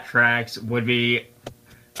flat tracks would be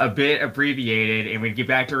a bit abbreviated, and we'd get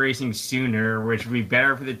back to racing sooner, which would be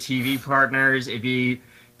better for the TV partners. It'd be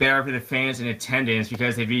better for the fans in attendance,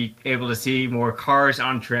 because they'd be able to see more cars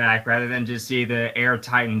on track rather than just see the Air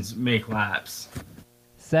Titans make laps.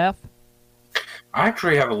 Seth? I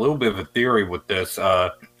actually have a little bit of a theory with this.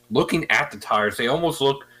 Looking at the tires, they almost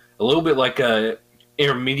look a little bit like a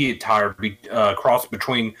intermediate tire cross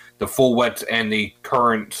between the full wets and the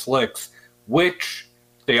current slicks, which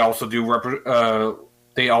they also do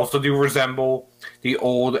resemble the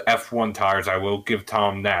old F1 tires. I will give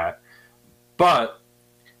Tom that. But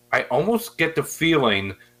I almost get the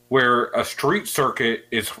feeling where a street circuit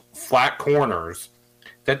is flat corners,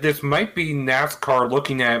 that this might be NASCAR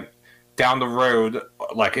looking at down the road,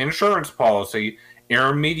 like insurance policy,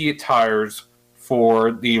 intermediate tires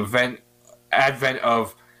for the advent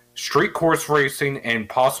of street course racing and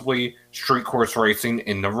possibly street course racing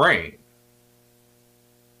in the rain.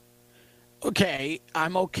 Okay,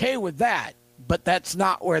 I'm okay with that, but that's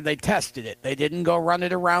not where they tested it. They didn't go run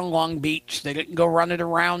it around Long Beach. They didn't go run it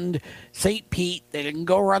around St. Pete. They didn't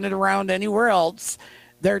go run it around anywhere else.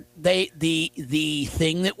 The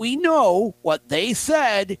thing that we know, what they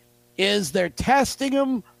said, is they're testing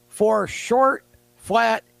them for short,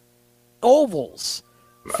 flat ovals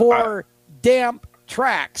for damp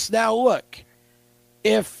tracks. Now, look,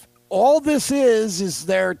 if all this is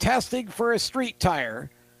they're testing for a street tire,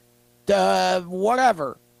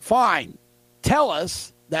 whatever, fine. Tell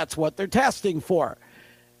us that's what they're testing for.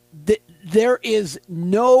 There is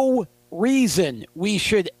no reason we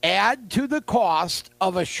should add to the cost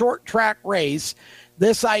of a short track race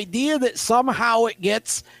this idea that somehow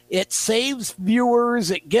it saves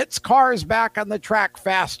viewers, it gets cars back on the track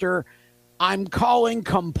faster. I'm calling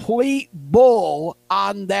complete bull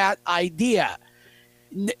on that idea.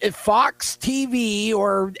 Fox TV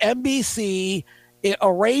or NBC,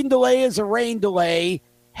 a rain delay is a rain delay.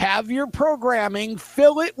 Have your programming,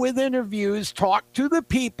 fill it with interviews, talk to the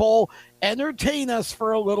people, entertain us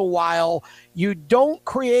for a little while. You don't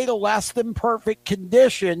create a less than perfect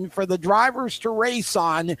condition for the drivers to race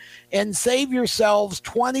on and save yourselves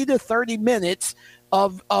 20 to 30 minutes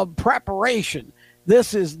of preparation.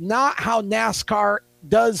 This is not how NASCAR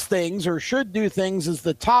does things or should do things as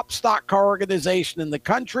the top stock car organization in the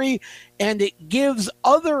country, and it gives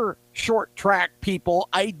other short track people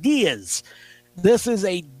ideas. This is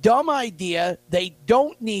a dumb idea. They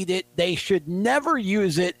don't need it. They should never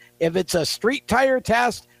use it. If it's a street tire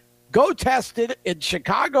test, go test it in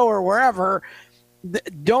Chicago or wherever.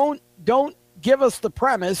 Don't give us the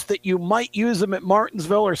premise that you might use them at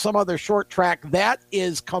Martinsville or some other short track. That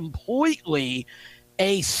is completely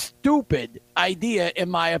a stupid idea, in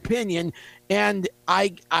my opinion. And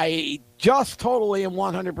I just totally am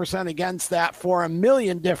 100% against that for a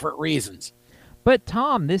million different reasons. But,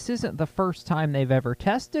 Tom, this isn't the first time they've ever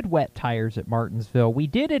tested wet tires at Martinsville. We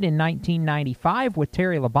did it in 1995 with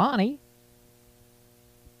Terry Labonte.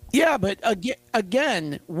 Yeah, but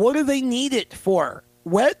again, what do they need it for?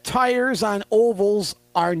 Wet tires on ovals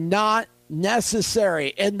are not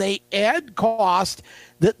necessary, and they add cost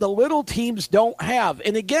that the little teams don't have.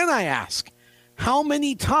 And again, I ask, how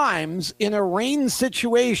many times in a rain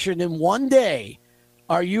situation in one day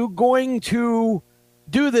are you going to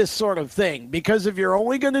do this sort of thing? Because if you're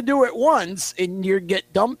only going to do it once and you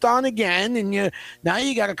get dumped on again and now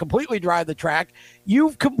you got to completely dry the track,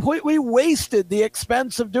 you've completely wasted the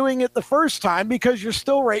expense of doing it the first time because you're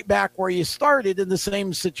still right back where you started in the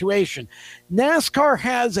same situation. NASCAR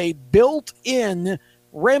has a built-in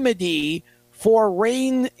remedy for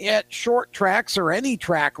rain at short tracks or any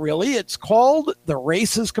track, really. It's called the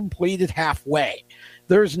race is completed halfway.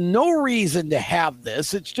 There's no reason to have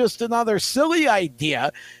this. It's just another silly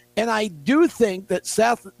idea. And I do think that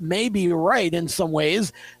Seth may be right in some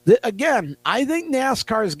ways. That, again, I think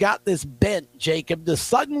NASCAR's got this bent, Jacob, to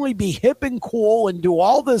suddenly be hip and cool and do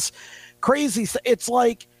all this crazy stuff. It's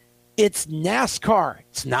like, it's NASCAR.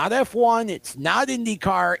 It's not F1. It's not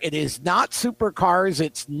IndyCar. It is not supercars.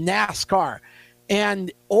 It's NASCAR.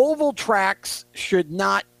 And oval tracks should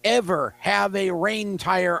not ever have a rain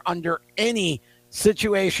tire under any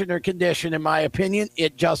situation or condition, in my opinion.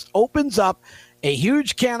 It just opens up a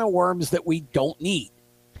huge can of worms that we don't need.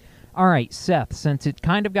 All right, Seth, since it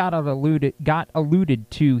kind of got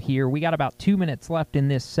alluded to here, we got about 2 minutes left in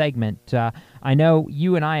this segment. I know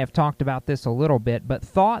you and I have talked about this a little bit, but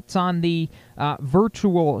thoughts on the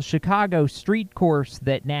virtual Chicago street course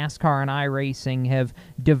that NASCAR and iRacing have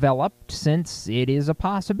developed, since it is a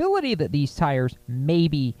possibility that these tires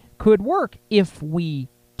maybe could work if we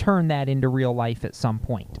turn that into real life at some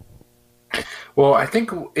point? Well, I think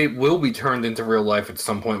it will be turned into real life at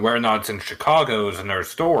some point. Whether or not it's in Chicago is another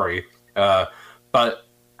story. But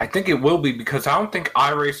I think it will be, because I don't think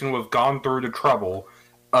iRacing would have gone through the trouble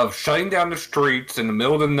of shutting down the streets in the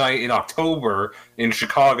middle of the night in October in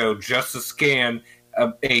Chicago just to scan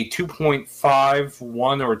a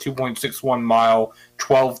 2.51 or 2.61 mile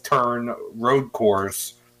 12-turn road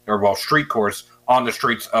course, or street course on the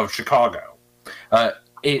streets of Chicago.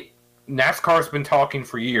 NASCAR's been talking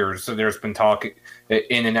for years, so there's been talk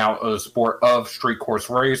in and out of the sport of street course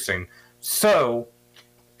racing. So,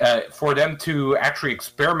 for them to actually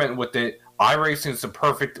experiment with it, iRacing is the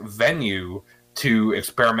perfect venue to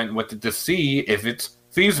experiment with it to see if it's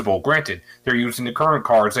feasible. Granted, they're using the current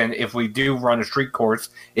cars, and if we do run a street course,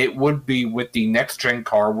 it would be with the next-gen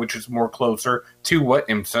car, which is more closer to what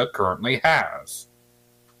IMSA currently has.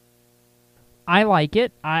 I like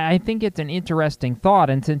it. I think it's an interesting thought,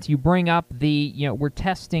 and since you bring up we're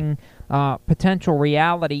testing potential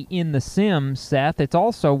reality in the sim, Seth, it's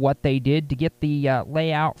also what they did to get the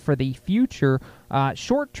layout for the future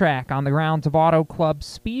short track on the grounds of Auto Club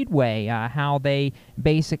Speedway, how they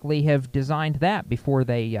basically have designed that before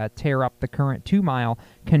they tear up the current 2-mile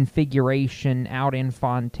configuration out in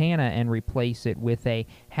Fontana and replace it with a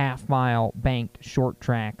half-mile banked short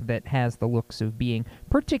track that has the looks of being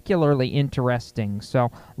particularly interesting. So,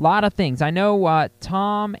 a lot of things. I know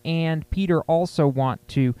Tom and Peter also want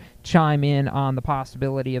to chime in on the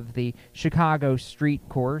possibility of the Chicago street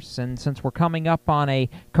course, and since we're coming up on a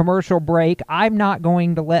commercial break, I'm not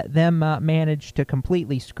going to let them manage to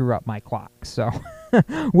completely screw up my clock. So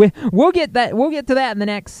we'll get to that in the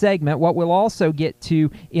next segment. What we'll also get to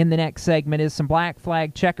in the next segment is some black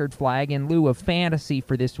flag, checkered flag in lieu of fantasy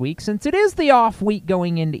for this week. Since it is the off week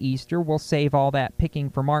going into Easter, we'll save all that picking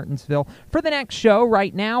for Martinsville for the next show.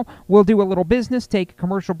 Right now, we'll do a little business, take a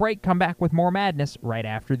commercial break, come back with more madness right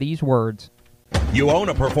after these words. You own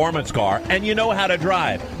a performance car and you know how to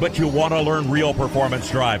drive, but you want to learn real performance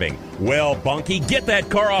driving. Well, Bunky, get that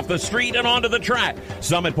car off the street and onto the track.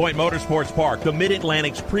 Summit Point Motorsports Park, the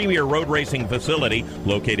Mid-Atlantic's premier road racing facility,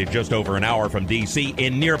 located just over an hour from D.C.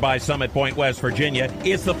 in nearby Summit Point, West Virginia,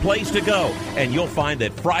 is the place to go. And you'll find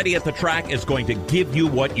that Friday at the Track is going to give you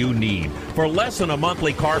what you need. For less than a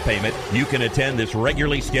monthly car payment, you can attend this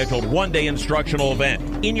regularly scheduled one-day instructional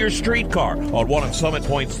event in your street car on one of Summit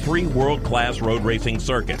Point's 3 world-class road racing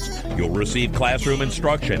circuits. You'll receive classroom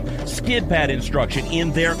instruction, skid pad instruction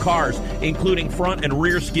in their cars, including front and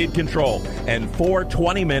rear skid control, and 4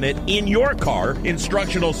 20-minute in-your-car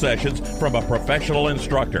instructional sessions from a professional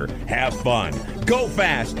instructor. Have fun, go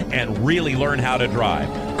fast, and really learn how to drive.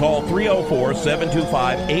 Call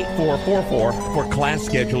 304-725-8444 for class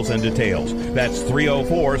schedules and details. That's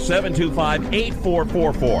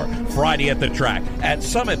 304-725-8444. Friday at the Track at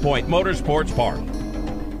Summit Point Motorsports Park.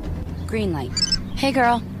 Green light. Hey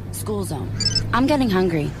girl, school zone. I'm getting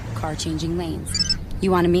hungry. Car changing lanes.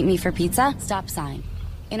 You want to meet me for pizza? Stop sign.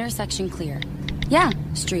 Intersection clear. Yeah,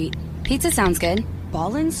 street. Pizza sounds good.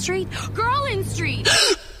 Ball in street? Girl in street!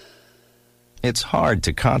 It's hard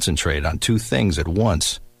to concentrate on 2 things at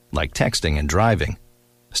once, like texting and driving.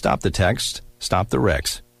 Stop the text, stop the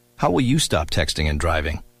wrecks. How will you stop texting and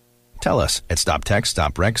driving? Tell us at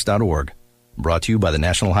stoptextstopwrecks.org. Brought to you by the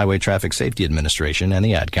National Highway Traffic Safety Administration and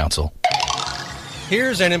the Ad Council.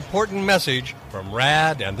 Here's an important message from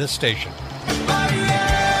RAD and this station.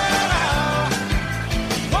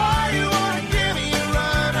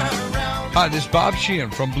 Hi, this is Bob Sheehan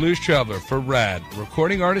from Blues Traveler for RAD,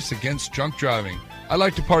 recording artists against drunk driving. I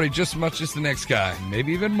like to party just as much as the next guy,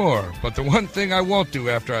 maybe even more, but the one thing I won't do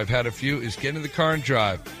after I've had a few is get in the car and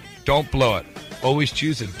drive. Don't blow it. Always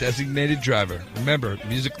choose a designated driver. Remember,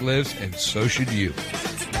 music lives, and so should you.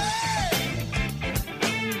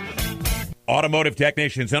 Automotive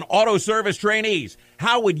technicians and auto service trainees,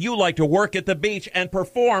 how would you like to work at the beach and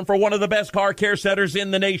perform for one of the best car care centers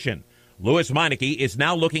in the nation? Louis Meineke is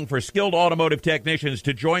now looking for skilled automotive technicians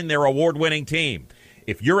to join their award-winning team.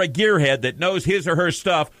 If you're a gearhead that knows his or her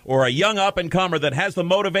stuff, or a young up-and-comer that has the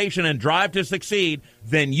motivation and drive to succeed,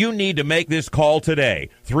 then you need to make this call today.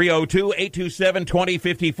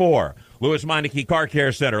 302-827-2054. Louis Meineke Car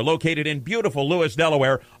Care Center, located in beautiful Lewis,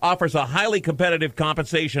 Delaware, offers a highly competitive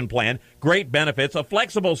compensation plan, great benefits, a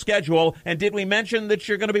flexible schedule, and did we mention that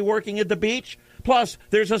you're going to be working at the beach? Plus,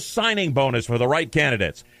 there's a signing bonus for the right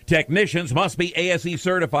candidates. Technicians must be ASE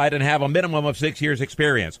certified and have a minimum of 6 years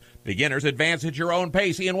experience. Beginners advance at your own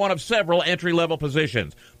pace in one of several entry-level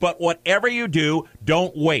positions. But whatever you do,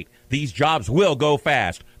 don't wait. These jobs will go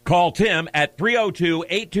fast. Call Tim at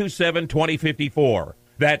 302-827-2054.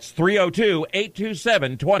 That's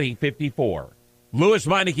 302-827-2054. Louis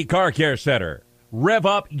Meineke Car Care Center. Rev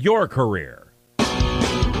up your career.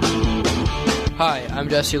 Hi, I'm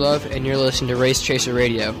Jesse Love, and you're listening to Race Chaser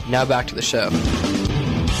Radio. Now back to the show.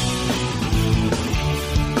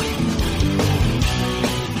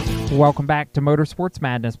 Welcome back to Motorsports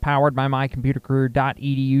Madness, powered by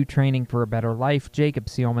mycomputercareer.edu, training for a better life. Jacob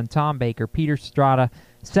Seelman, Tom Baker, Peter Strada,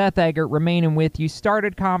 Seth Eggert remaining with you.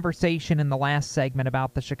 Started conversation in the last segment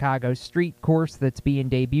about the Chicago Street Course that's being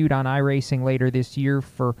debuted on iRacing later this year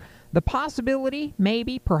for the possibility,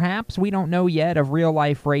 maybe, perhaps, we don't know yet, of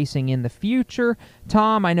real-life racing in the future.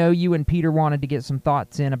 Tom, I know you and Peter wanted to get some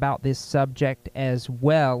thoughts in about this subject as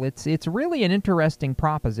well. It's really an interesting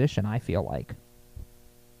proposition, I feel like.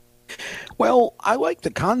 Well, I like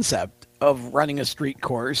the concept of running a street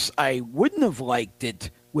course. I wouldn't have liked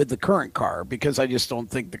it with the current car because I just don't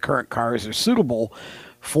think the current cars are suitable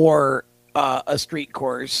for a street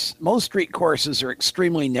course. Most street courses are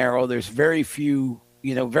extremely narrow. There's very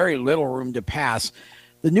little room to pass.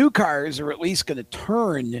 The new cars are at least going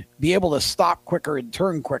to be able to stop quicker and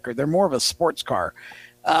turn quicker. They're more of a sports car.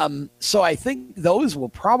 So I think those will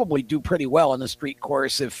probably do pretty well in a street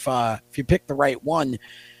course if you pick the right one.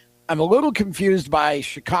 I'm a little confused by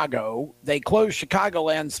Chicago. They closed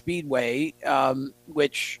Chicagoland Speedway,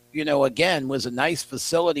 which, again, was a nice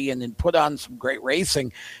facility and then put on some great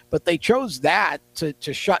racing. But they chose that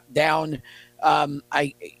to shut down. And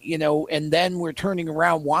then we're turning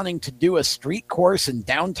around wanting to do a street course in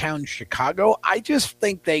downtown Chicago. I just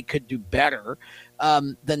think they could do better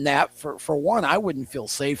than that. For one, I wouldn't feel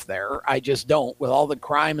safe there. I just don't. With all the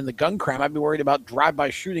crime and the gun crime, I'd be worried about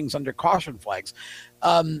drive-by shootings under caution flags.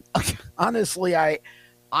 Honestly,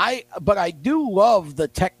 but I do love the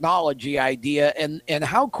technology idea, and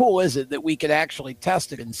how cool is it that we could actually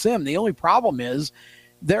test it in sim? The only problem is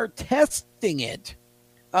they're testing it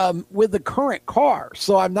with the current car,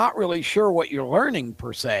 so I'm not really sure what you're learning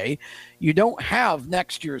per se. You don't have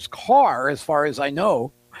next year's car, as far as I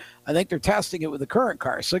know. I think they're testing it with the current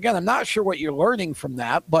car. So again, I'm not sure what you're learning from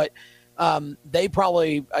that, but they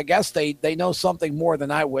probably, I guess they know something more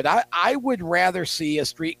than I would. I would rather see a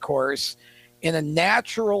street course in a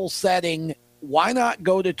natural setting. Why not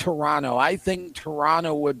go to Toronto? I think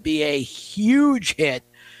Toronto would be a huge hit,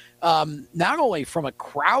 not only from a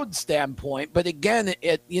crowd standpoint, but again,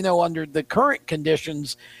 under the current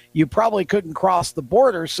conditions, you probably couldn't cross the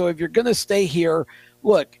border. So if you're going to stay here,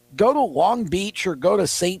 look, go to Long Beach or go to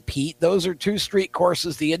St. Pete. Those are two street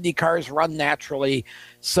courses the Indy cars run naturally.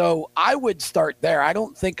 So I would start there. I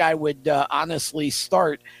don't think I would honestly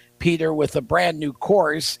start, Peter, with a brand new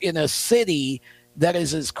course in a city that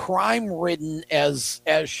is as crime-ridden as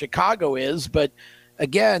Chicago is. But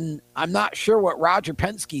again, I'm not sure what Roger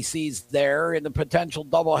Penske sees there in the potential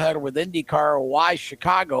doubleheader with IndyCar or why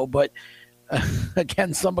Chicago. But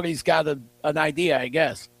again, somebody's got an idea, I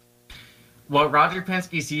guess. What Roger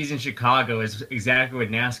Penske sees in Chicago is exactly what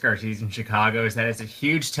NASCAR sees in Chicago, is that it's a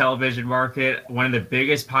huge television market, one of the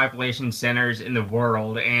biggest population centers in the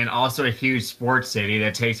world, and also a huge sports city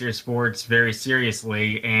that takes their sports very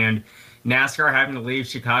seriously. And NASCAR having to leave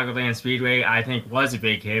Chicagoland Speedway, I think, was a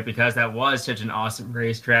big hit because that was such an awesome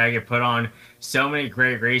racetrack. It put on so many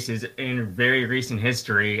great races in very recent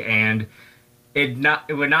history, and it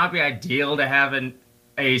would not be ideal to have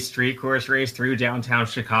a street course race through downtown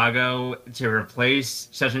Chicago to replace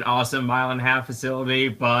such an awesome mile-and-a-half facility,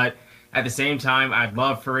 but at the same time, I'd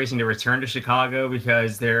love for racing to return to Chicago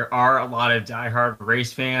because there are a lot of diehard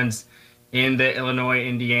race fans in the Illinois,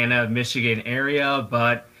 Indiana, Michigan area,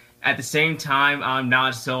 but at the same time, I'm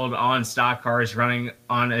not sold on stock cars running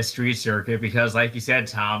on a street circuit because, like you said,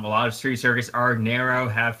 Tom, a lot of street circuits are narrow,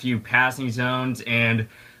 have few passing zones, and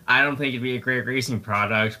I don't think it'd be a great racing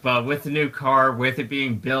product. But with the new car, with it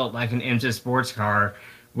being built like an IMSA sports car,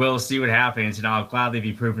 we'll see what happens, and I'll gladly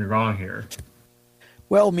be proven wrong here.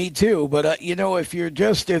 Well, me too. But, if you're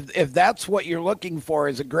if that's what you're looking for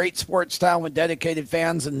is a great sports town with dedicated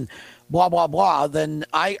fans and blah, blah, blah, then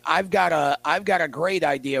I've got a great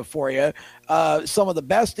idea for you. Some of the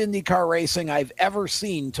best IndyCar racing I've ever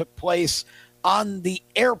seen took place on the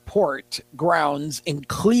airport grounds in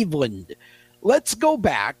Cleveland. Let's go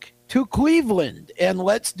back to Cleveland and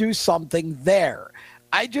let's do something there.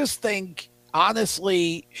 I just think,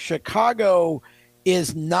 honestly, Chicago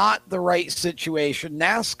is not the right situation.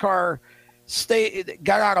 NASCAR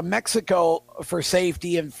got out of Mexico for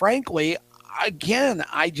safety, and frankly, again,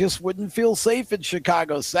 I just wouldn't feel safe in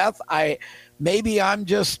Chicago, Seth. Maybe I'm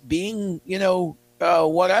just being,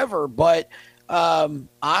 whatever, but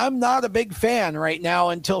I'm not a big fan right now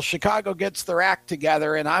until Chicago gets their act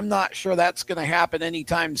together, and I'm not sure that's going to happen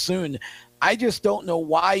anytime soon. I just don't know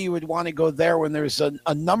why you would want to go there when there's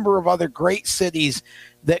a number of other great cities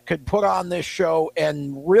that could put on this show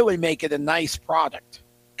and really make it a nice product.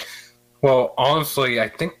 Well, honestly, I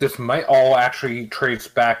think this might all actually trace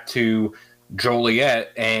back to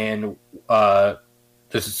Joliet and the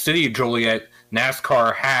city of Joliet.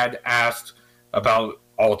 NASCAR had asked about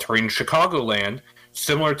altering Chicagoland,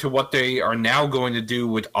 similar to what they are now going to do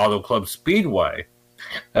with Auto Club Speedway.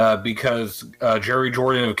 Because Jerry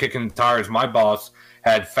Jordan of Kicking the Tires, my boss,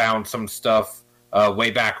 had found some stuff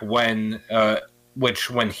way back when,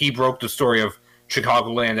 when he broke the story of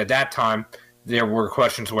Chicagoland at that time, there were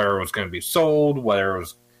questions whether it was going to be sold, whether it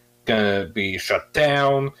was going to be shut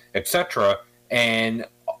down, etc. And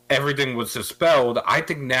everything was dispelled. I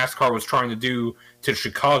think NASCAR was trying to do to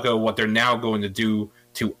Chicago what they're now going to do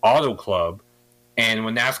to Auto Club. And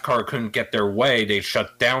when NASCAR couldn't get their way, they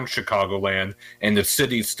shut down Chicagoland, and the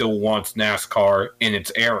city still wants NASCAR in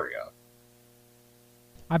its area.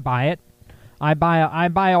 I buy it. I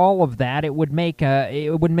buy all of that. It would make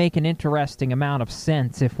an interesting amount of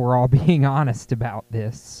sense if we're all being honest about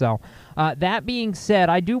this. So, that being said,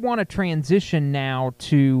 I do want to transition now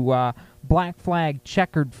to black flag,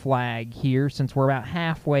 checkered flag here, since we're about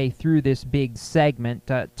halfway through this big segment.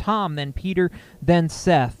 Tom, then Peter, then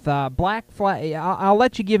Seth. Black flag, I'll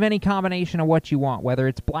let you give any combination of what you want, whether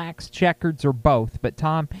it's blacks, checkers, or both. But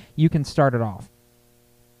Tom, you can start it off.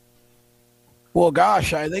 Well,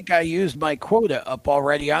 gosh, I think I used my quota up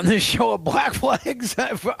already on this show of black flags.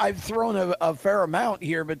 I've thrown a fair amount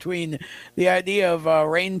here between the idea of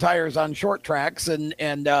rain tires on short tracks and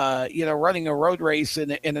running a road race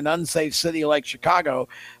in an unsafe city like Chicago.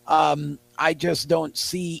 I just don't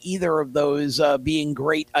see either of those being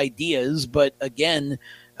great ideas. But again,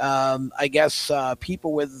 I guess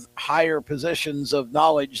people with higher positions of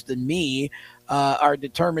knowledge than me are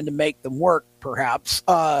determined to make them work, perhaps.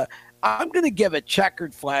 I'm going to give a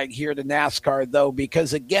checkered flag here to NASCAR, though,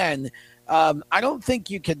 because, again, I don't think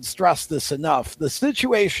you can stress this enough. The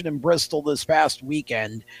situation in Bristol this past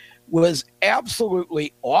weekend was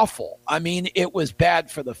absolutely awful. I mean, it was bad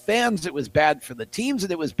for the fans, it was bad for the teams,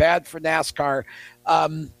 and it was bad for NASCAR.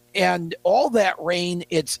 And all that rain,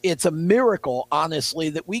 it's a miracle, honestly,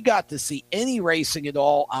 that we got to see any racing at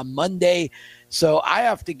all on Monday. So I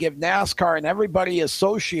have to give NASCAR and everybody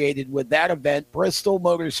associated with that event, Bristol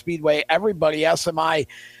Motor Speedway, everybody, SMI,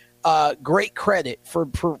 great credit for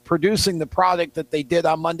producing the product that they did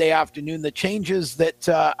on Monday afternoon. The changes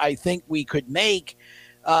that I think we could make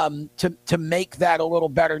to make that a little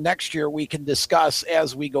better next year, we can discuss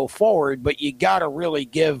as we go forward. But you got to really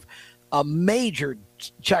give a major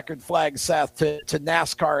checkered flag, Seth, to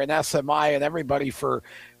NASCAR and SMI and everybody for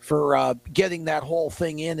getting that whole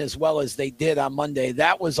thing in as well as they did on Monday.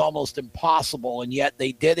 That was almost impossible, and yet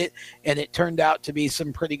they did it, and it turned out to be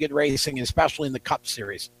some pretty good racing, especially in the Cup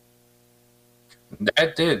Series.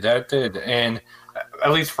 That did. And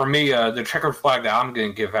at least for me, the checkered flag that I'm going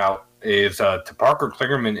to give out is to Parker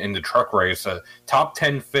Kligerman in the truck race, a top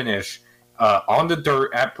 10 finish on the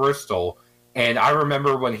dirt at Bristol. And I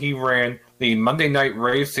remember when he ran the Monday Night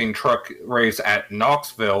Racing truck race at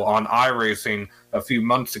Knoxville on iRacing a few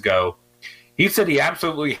months ago. He said he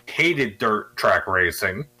absolutely hated dirt track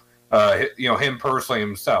racing, him personally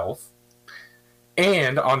himself.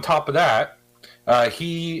 And on top of that,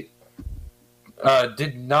 he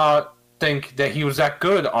did not think that he was that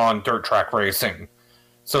good on dirt track racing.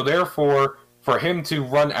 So therefore, for him to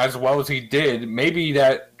run as well as he did, maybe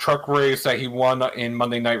that truck race that he won in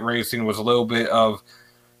Monday Night Racing was a little bit of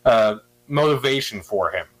motivation for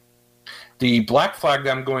him. The black flag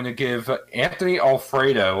that I'm going to give Anthony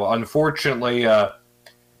Alfredo, unfortunately,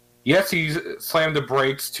 yes, he slammed the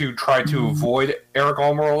brakes to try to avoid Eric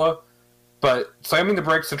Almirola, but slamming the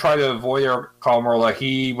brakes to try to avoid Eric Almirola,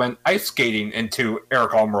 he went ice skating into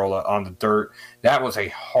Eric Almirola on the dirt. That was a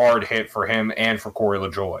hard hit for him and for Corey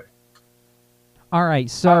LaJoie. All right,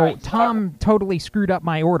 so Tom totally screwed up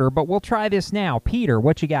my order, but we'll try this now. Peter,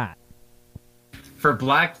 what you got? For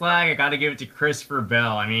black flag, I got to give it to Christopher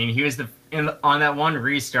Bell. I mean, he was on that one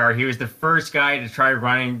restart, he was the first guy to try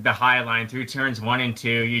running the high line through turns 1 and 2.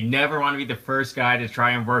 You never want to be the first guy to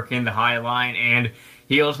try and work in the high line, and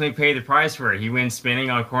he ultimately paid the price for it. He went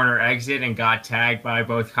spinning on corner exit and got tagged by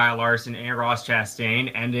both Kyle Larson and Ross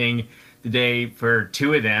Chastain, ending the day for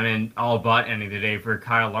 2 of them, and all but ending the day for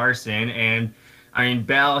Kyle Larson. And I mean,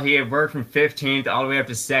 Bell, he had worked from 15th all the way up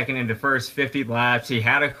to 2nd in the first 50 laps. He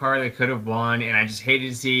had a car that could have won, and I just hated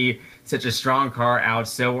to see such a strong car out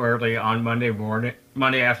so early on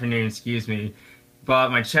Monday afternoon.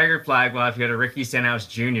 But my checkered flag will have to go to Ricky Stenhouse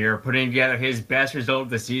Jr., putting together his best result of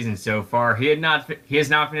the season so far. He has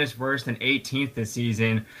not finished worse than 18th this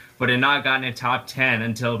season, but had not gotten a top 10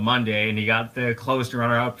 until Monday, and he got the close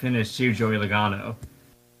runner-up finish to Joey Logano.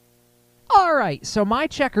 All right, so my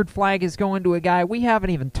checkered flag is going to a guy we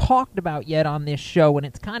haven't even talked about yet on this show, and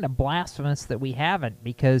it's kind of blasphemous that we haven't,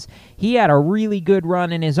 because he had a really good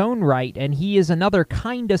run in his own right, and he is another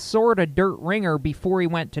kind of sort of dirt ringer before he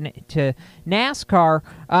went to NASCAR,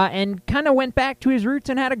 and kind of went back to his roots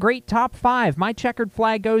and had a great top 5. My checkered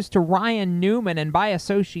flag goes to Ryan Newman, and by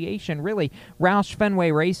association, really, Roush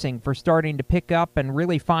Fenway Racing for starting to pick up and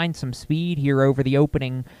really find some speed here over the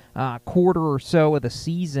opening quarter or so of the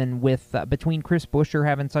season, with between Chris Buescher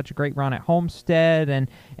having such a great run at Homestead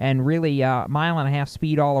and really mile-and-a-half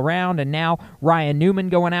speed all around, and now Ryan Newman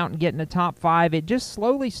going out and getting a top 5. It just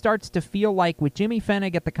slowly starts to feel like, with Jimmy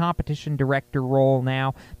Fennig at the competition director role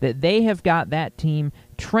now, that they have got that team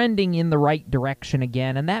trending in the right direction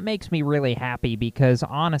again, and that makes me really happy, because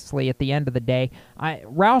honestly, at the end of the day,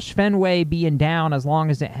 Roush Fenway being down as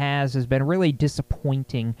long as it has been really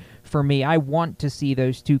disappointing for me. I want to see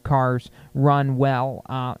those two cars run well,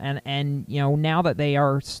 and now that they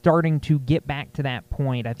are starting to get back to that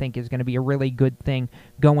point, I think is going to be a really good thing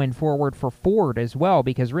going forward for Ford as well,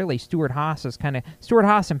 because really Stewart Haas and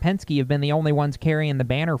Penske have been the only ones carrying the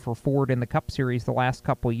banner for Ford in the Cup Series the last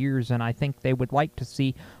couple years, and I think they would like to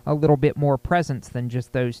see a little bit more presence than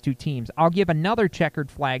just those two teams. I'll give another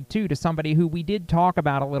checkered flag, too, to somebody who we did talk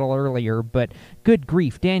about a little earlier, but good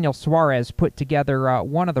grief, Daniel Suarez put together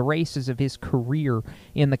one of the races of his career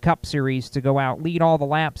in the Cup Series to go out, lead all the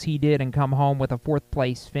laps he did, and come home with a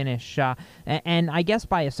 4th-place finish. And I guess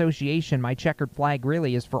by association, my checkered flag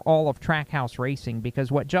really is for all of Trackhouse Racing,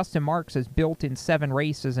 because what Justin Marks has built in 7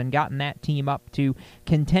 races and gotten that team up to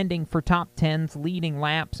contending for top 10s, leading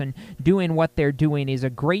laps, and doing what they're doing is a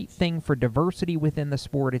great thing for diversity within the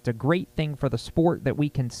sport. It's a great thing for the sport that we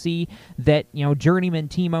can see that, journeyman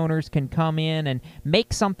team owners can come in and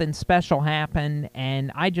make something special happen,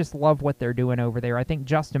 and I just love what they're doing over there. I think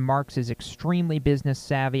Justin Marks is extremely business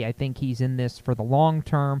savvy. I think he's in this for the long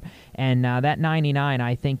term, and that 99,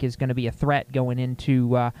 I think, is going to be a threat going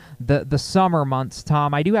into the summer months.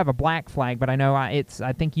 Tom, I do have a black flag, but I know I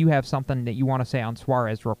think you have something that you want to say on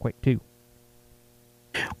Suarez real quick, too.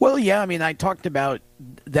 Well, yeah, I mean, I talked about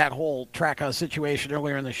that whole Trackhouse situation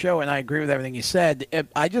earlier in the show, and I agree with everything you said.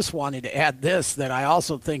 I just wanted to add this, that I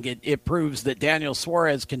also think it proves that Daniel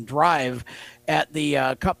Suarez can drive at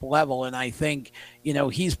the Cup level, and I think,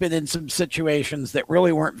 he's been in some situations that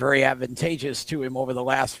really weren't very advantageous to him over the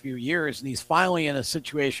last few years, and he's finally in a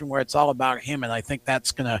situation where it's all about him, and I think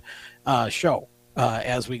that's going to show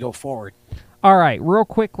as we go forward. All right, real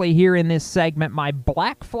quickly here in this segment, my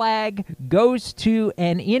black flag goes to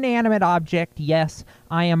an inanimate object. Yes,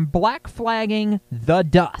 I am black flagging the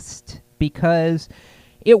dust, because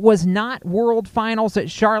it was not World Finals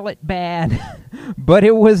at Charlotte bad, but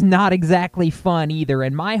it was not exactly fun either.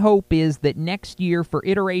 And my hope is that next year for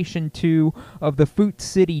iteration 2 of the Foot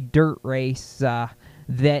City Dirt Race,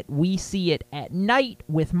 that we see it at night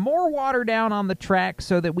with more water down on the track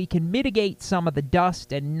so that we can mitigate some of the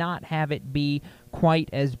dust and not have it be quite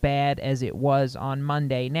as bad as it was on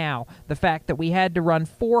Monday. Now, the fact that we had to run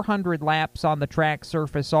 400 laps on the track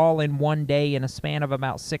surface all in one day in a span of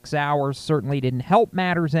about 6 hours certainly didn't help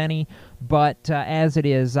matters any, but as it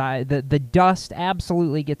is, the dust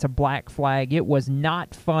absolutely gets a black flag. It was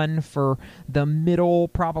not fun for the middle,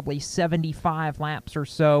 probably 75 laps or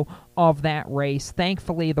so of that race.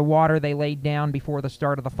 Thankfully, the water they laid down before the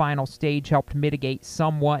start of the final stage helped mitigate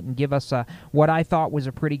somewhat and give us what I thought was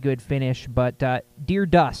a pretty good finish. But dear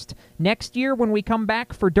dust, next year when we come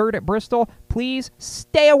back for Dirt at Bristol, please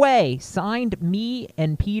stay away. Signed, me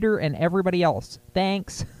and Peter and everybody else.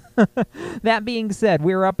 Thanks. That being said,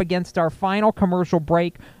 we're up against our final commercial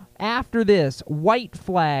break. After this, white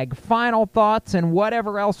flag, final thoughts, and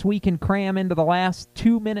whatever else we can cram into the last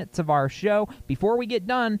 2 minutes of our show. Before we get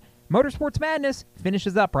done, Motorsports Madness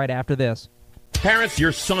finishes up right after this. Parents,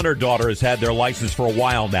 your son or daughter has had their license for a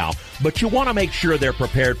while now, but you want to make sure they're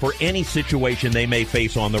prepared for any situation they may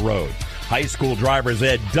face on the road. High school driver's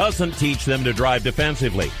ed doesn't teach them to drive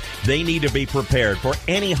defensively. They need to be prepared for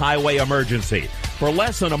any highway emergency. For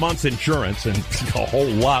less than a month's insurance, and a whole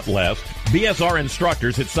lot less, BSR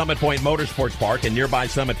instructors at Summit Point Motorsports Park in nearby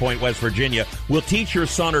Summit Point, West Virginia, will teach your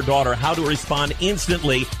son or daughter how to respond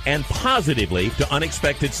instantly and positively to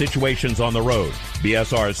unexpected situations on the road.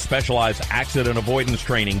 BSR's specialized accident avoidance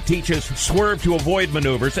training teaches swerve to avoid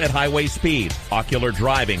maneuvers at highway speed, ocular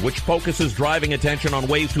driving, which focuses driving attention on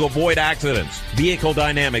ways to avoid accidents, vehicle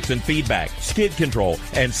dynamics and feedback, skid control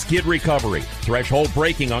and skid recovery, threshold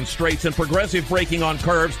braking on straights and progressive braking on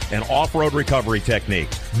curves, and off-road recovery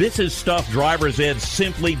techniques. This is stuff driver's ed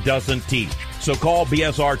simply doesn't teach. So call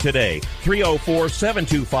BSR today,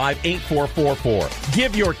 304-725-8444.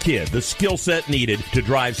 Give your kid the skill set needed to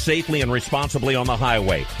drive safely and responsibly on the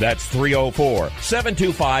highway. That's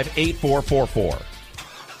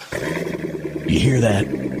 304-725-8444. You hear that?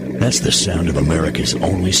 That's the sound of America's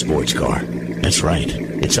only sports car. That's right.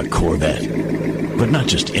 It's a Corvette. But not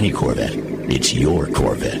just any Corvette. It's your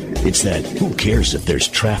Corvette. It's that who cares if there's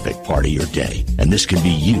traffic part of your day. And this can be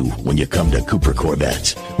you when you come to Cooper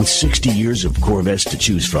Corvettes. With 60 years of Corvettes to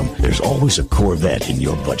choose from, there's always a Corvette in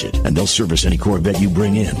your budget. And they'll service any Corvette you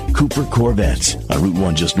bring in. Cooper Corvettes on Route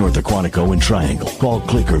 1 just north of Quantico and Triangle. Call,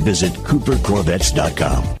 click, or visit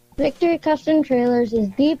CooperCorvettes.com. Victory Custom Trailers is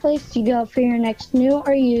the place to go for your next new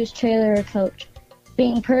or used trailer or coach.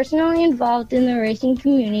 Being personally involved in the racing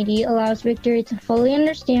community allows Victory to fully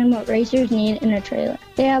understand what racers need in a trailer.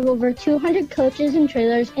 They have over 200 coaches and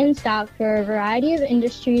trailers in stock for a variety of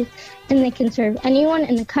industries, and they can serve anyone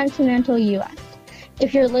in the continental U.S.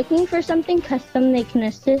 If you're looking for something custom, they can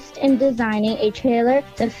assist in designing a trailer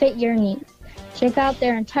that fit your needs. Check out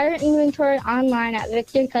their entire inventory online at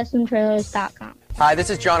victorycustomtrailers.com. Hi, this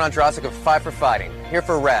is John Ondrasik of Five for Fighting, here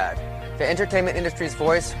for RAD, the entertainment industry's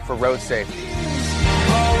voice for road safety.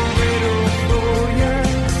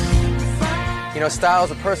 You know, style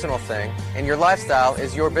is a personal thing, and your lifestyle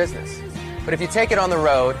is your business. But if you take it on the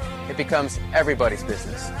road, it becomes everybody's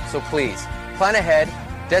business. So please, plan ahead,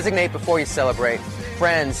 designate before you celebrate.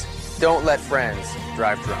 Friends, don't let friends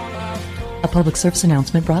drive drunk. A public service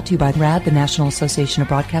announcement brought to you by RAD, the National Association of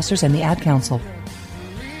Broadcasters, and the Ad Council.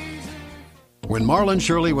 When Marlon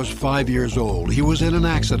Shirley was 5 years old, he was in an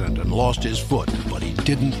accident and lost his foot, but he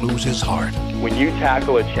didn't lose his heart. When you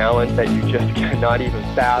tackle a challenge that you just cannot even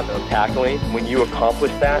fathom tackling, when you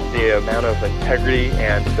accomplish that, the amount of integrity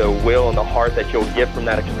and the will and the heart that you'll get from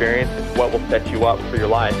that experience is what will set you up for your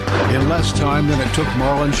life. In less time than it took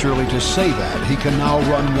Marlon Shirley to say that, he can now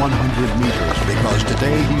run 100 meters because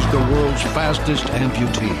today he's the world's fastest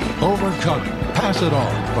amputee. Overcome it. Pass it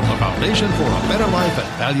on from the Foundation for a Better Life at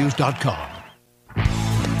Values.com.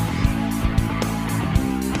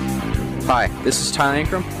 Hi, this is Tyler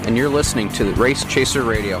Ankrum, and you're listening to the Race Chaser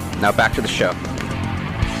Radio. Now back to the show.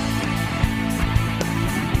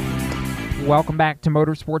 Welcome back to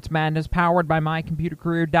Motorsports Madness, powered by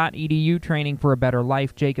mycomputercareer.edu, training for a better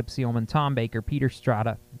life. Jacob Seelman, Tom Baker, Peter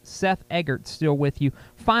Strada, Seth Eggert still with you.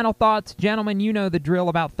 Final thoughts, gentlemen, you know the drill,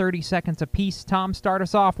 about 30 seconds apiece. Tom, start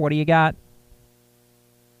us off. What do you got?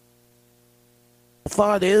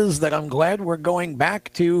 Thought is that I'm glad we're going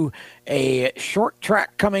back to a short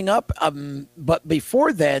track coming up. But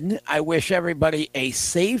before then, I wish everybody a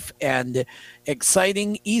safe and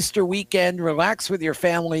exciting Easter weekend. Relax with your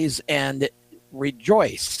families and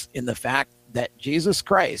rejoice in the fact that Jesus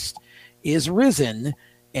Christ is risen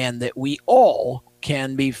and that we all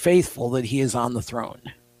can be faithful that he is on the throne.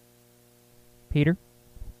 Peter?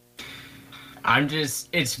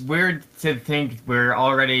 It's weird to think we're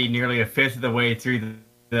already nearly a fifth of the way through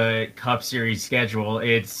the Cup Series schedule.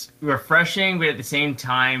 It's refreshing, but at the same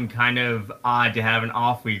time, kind of odd to have an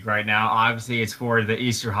off week right now. Obviously, it's for the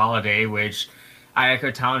Easter holiday, which I echo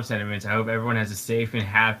Tom's sentiments. I hope everyone has a safe and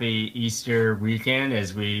happy Easter weekend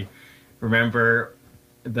as we remember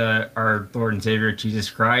our Lord and Savior, Jesus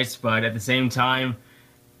Christ. But at the same time,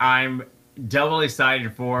 I'm doubly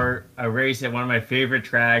excited for a race at one of my favorite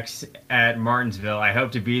tracks at Martinsville. I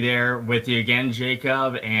hope to be there with you again,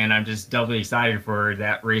 Jacob, and I'm just doubly excited for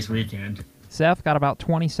that race weekend. Seth, got about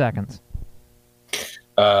 20 seconds.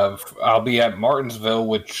 I'll be at Martinsville,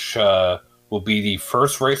 which will be the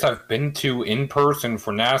first race I've been to in person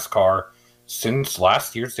for NASCAR since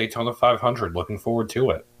last year's Daytona 500. Looking forward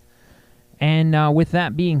to it. And with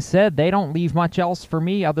that being said, they don't leave much else for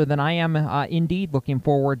me other than I am indeed looking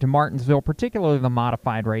forward to Martinsville, particularly the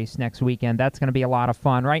modified race next weekend. That's going to be a lot of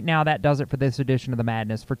fun. Right now, that does it for this edition of the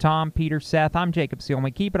Madness. For Tom, Peter, Seth, I'm Jacob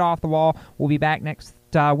Seelman. Keep it off the wall. We'll be back next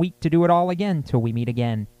week to do it all again till we meet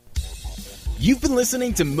again. You've been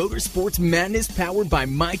listening to Motorsports Madness powered by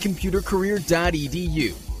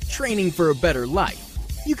mycomputercareer.edu. Training for a better life.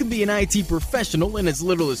 You can be an IT professional in as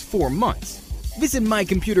little as 4 months. Visit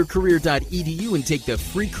mycomputercareer.edu and take the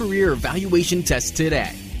free career evaluation test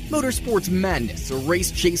today. Motorsports Madness, a Race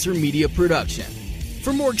Chaser media production.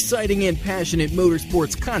 For more exciting and passionate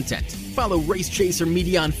motorsports content, follow Race Chaser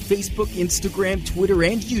Media on Facebook, Instagram, Twitter,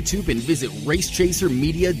 and YouTube, and visit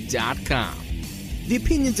racechasermedia.com. The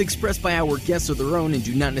opinions expressed by our guests are their own and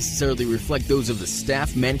do not necessarily reflect those of the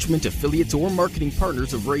staff, management, affiliates, or marketing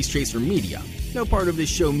partners of Race Chaser Media. No part of this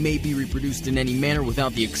show may be reproduced in any manner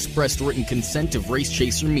without the expressed written consent of Race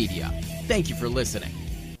Chaser Media. Thank you for listening.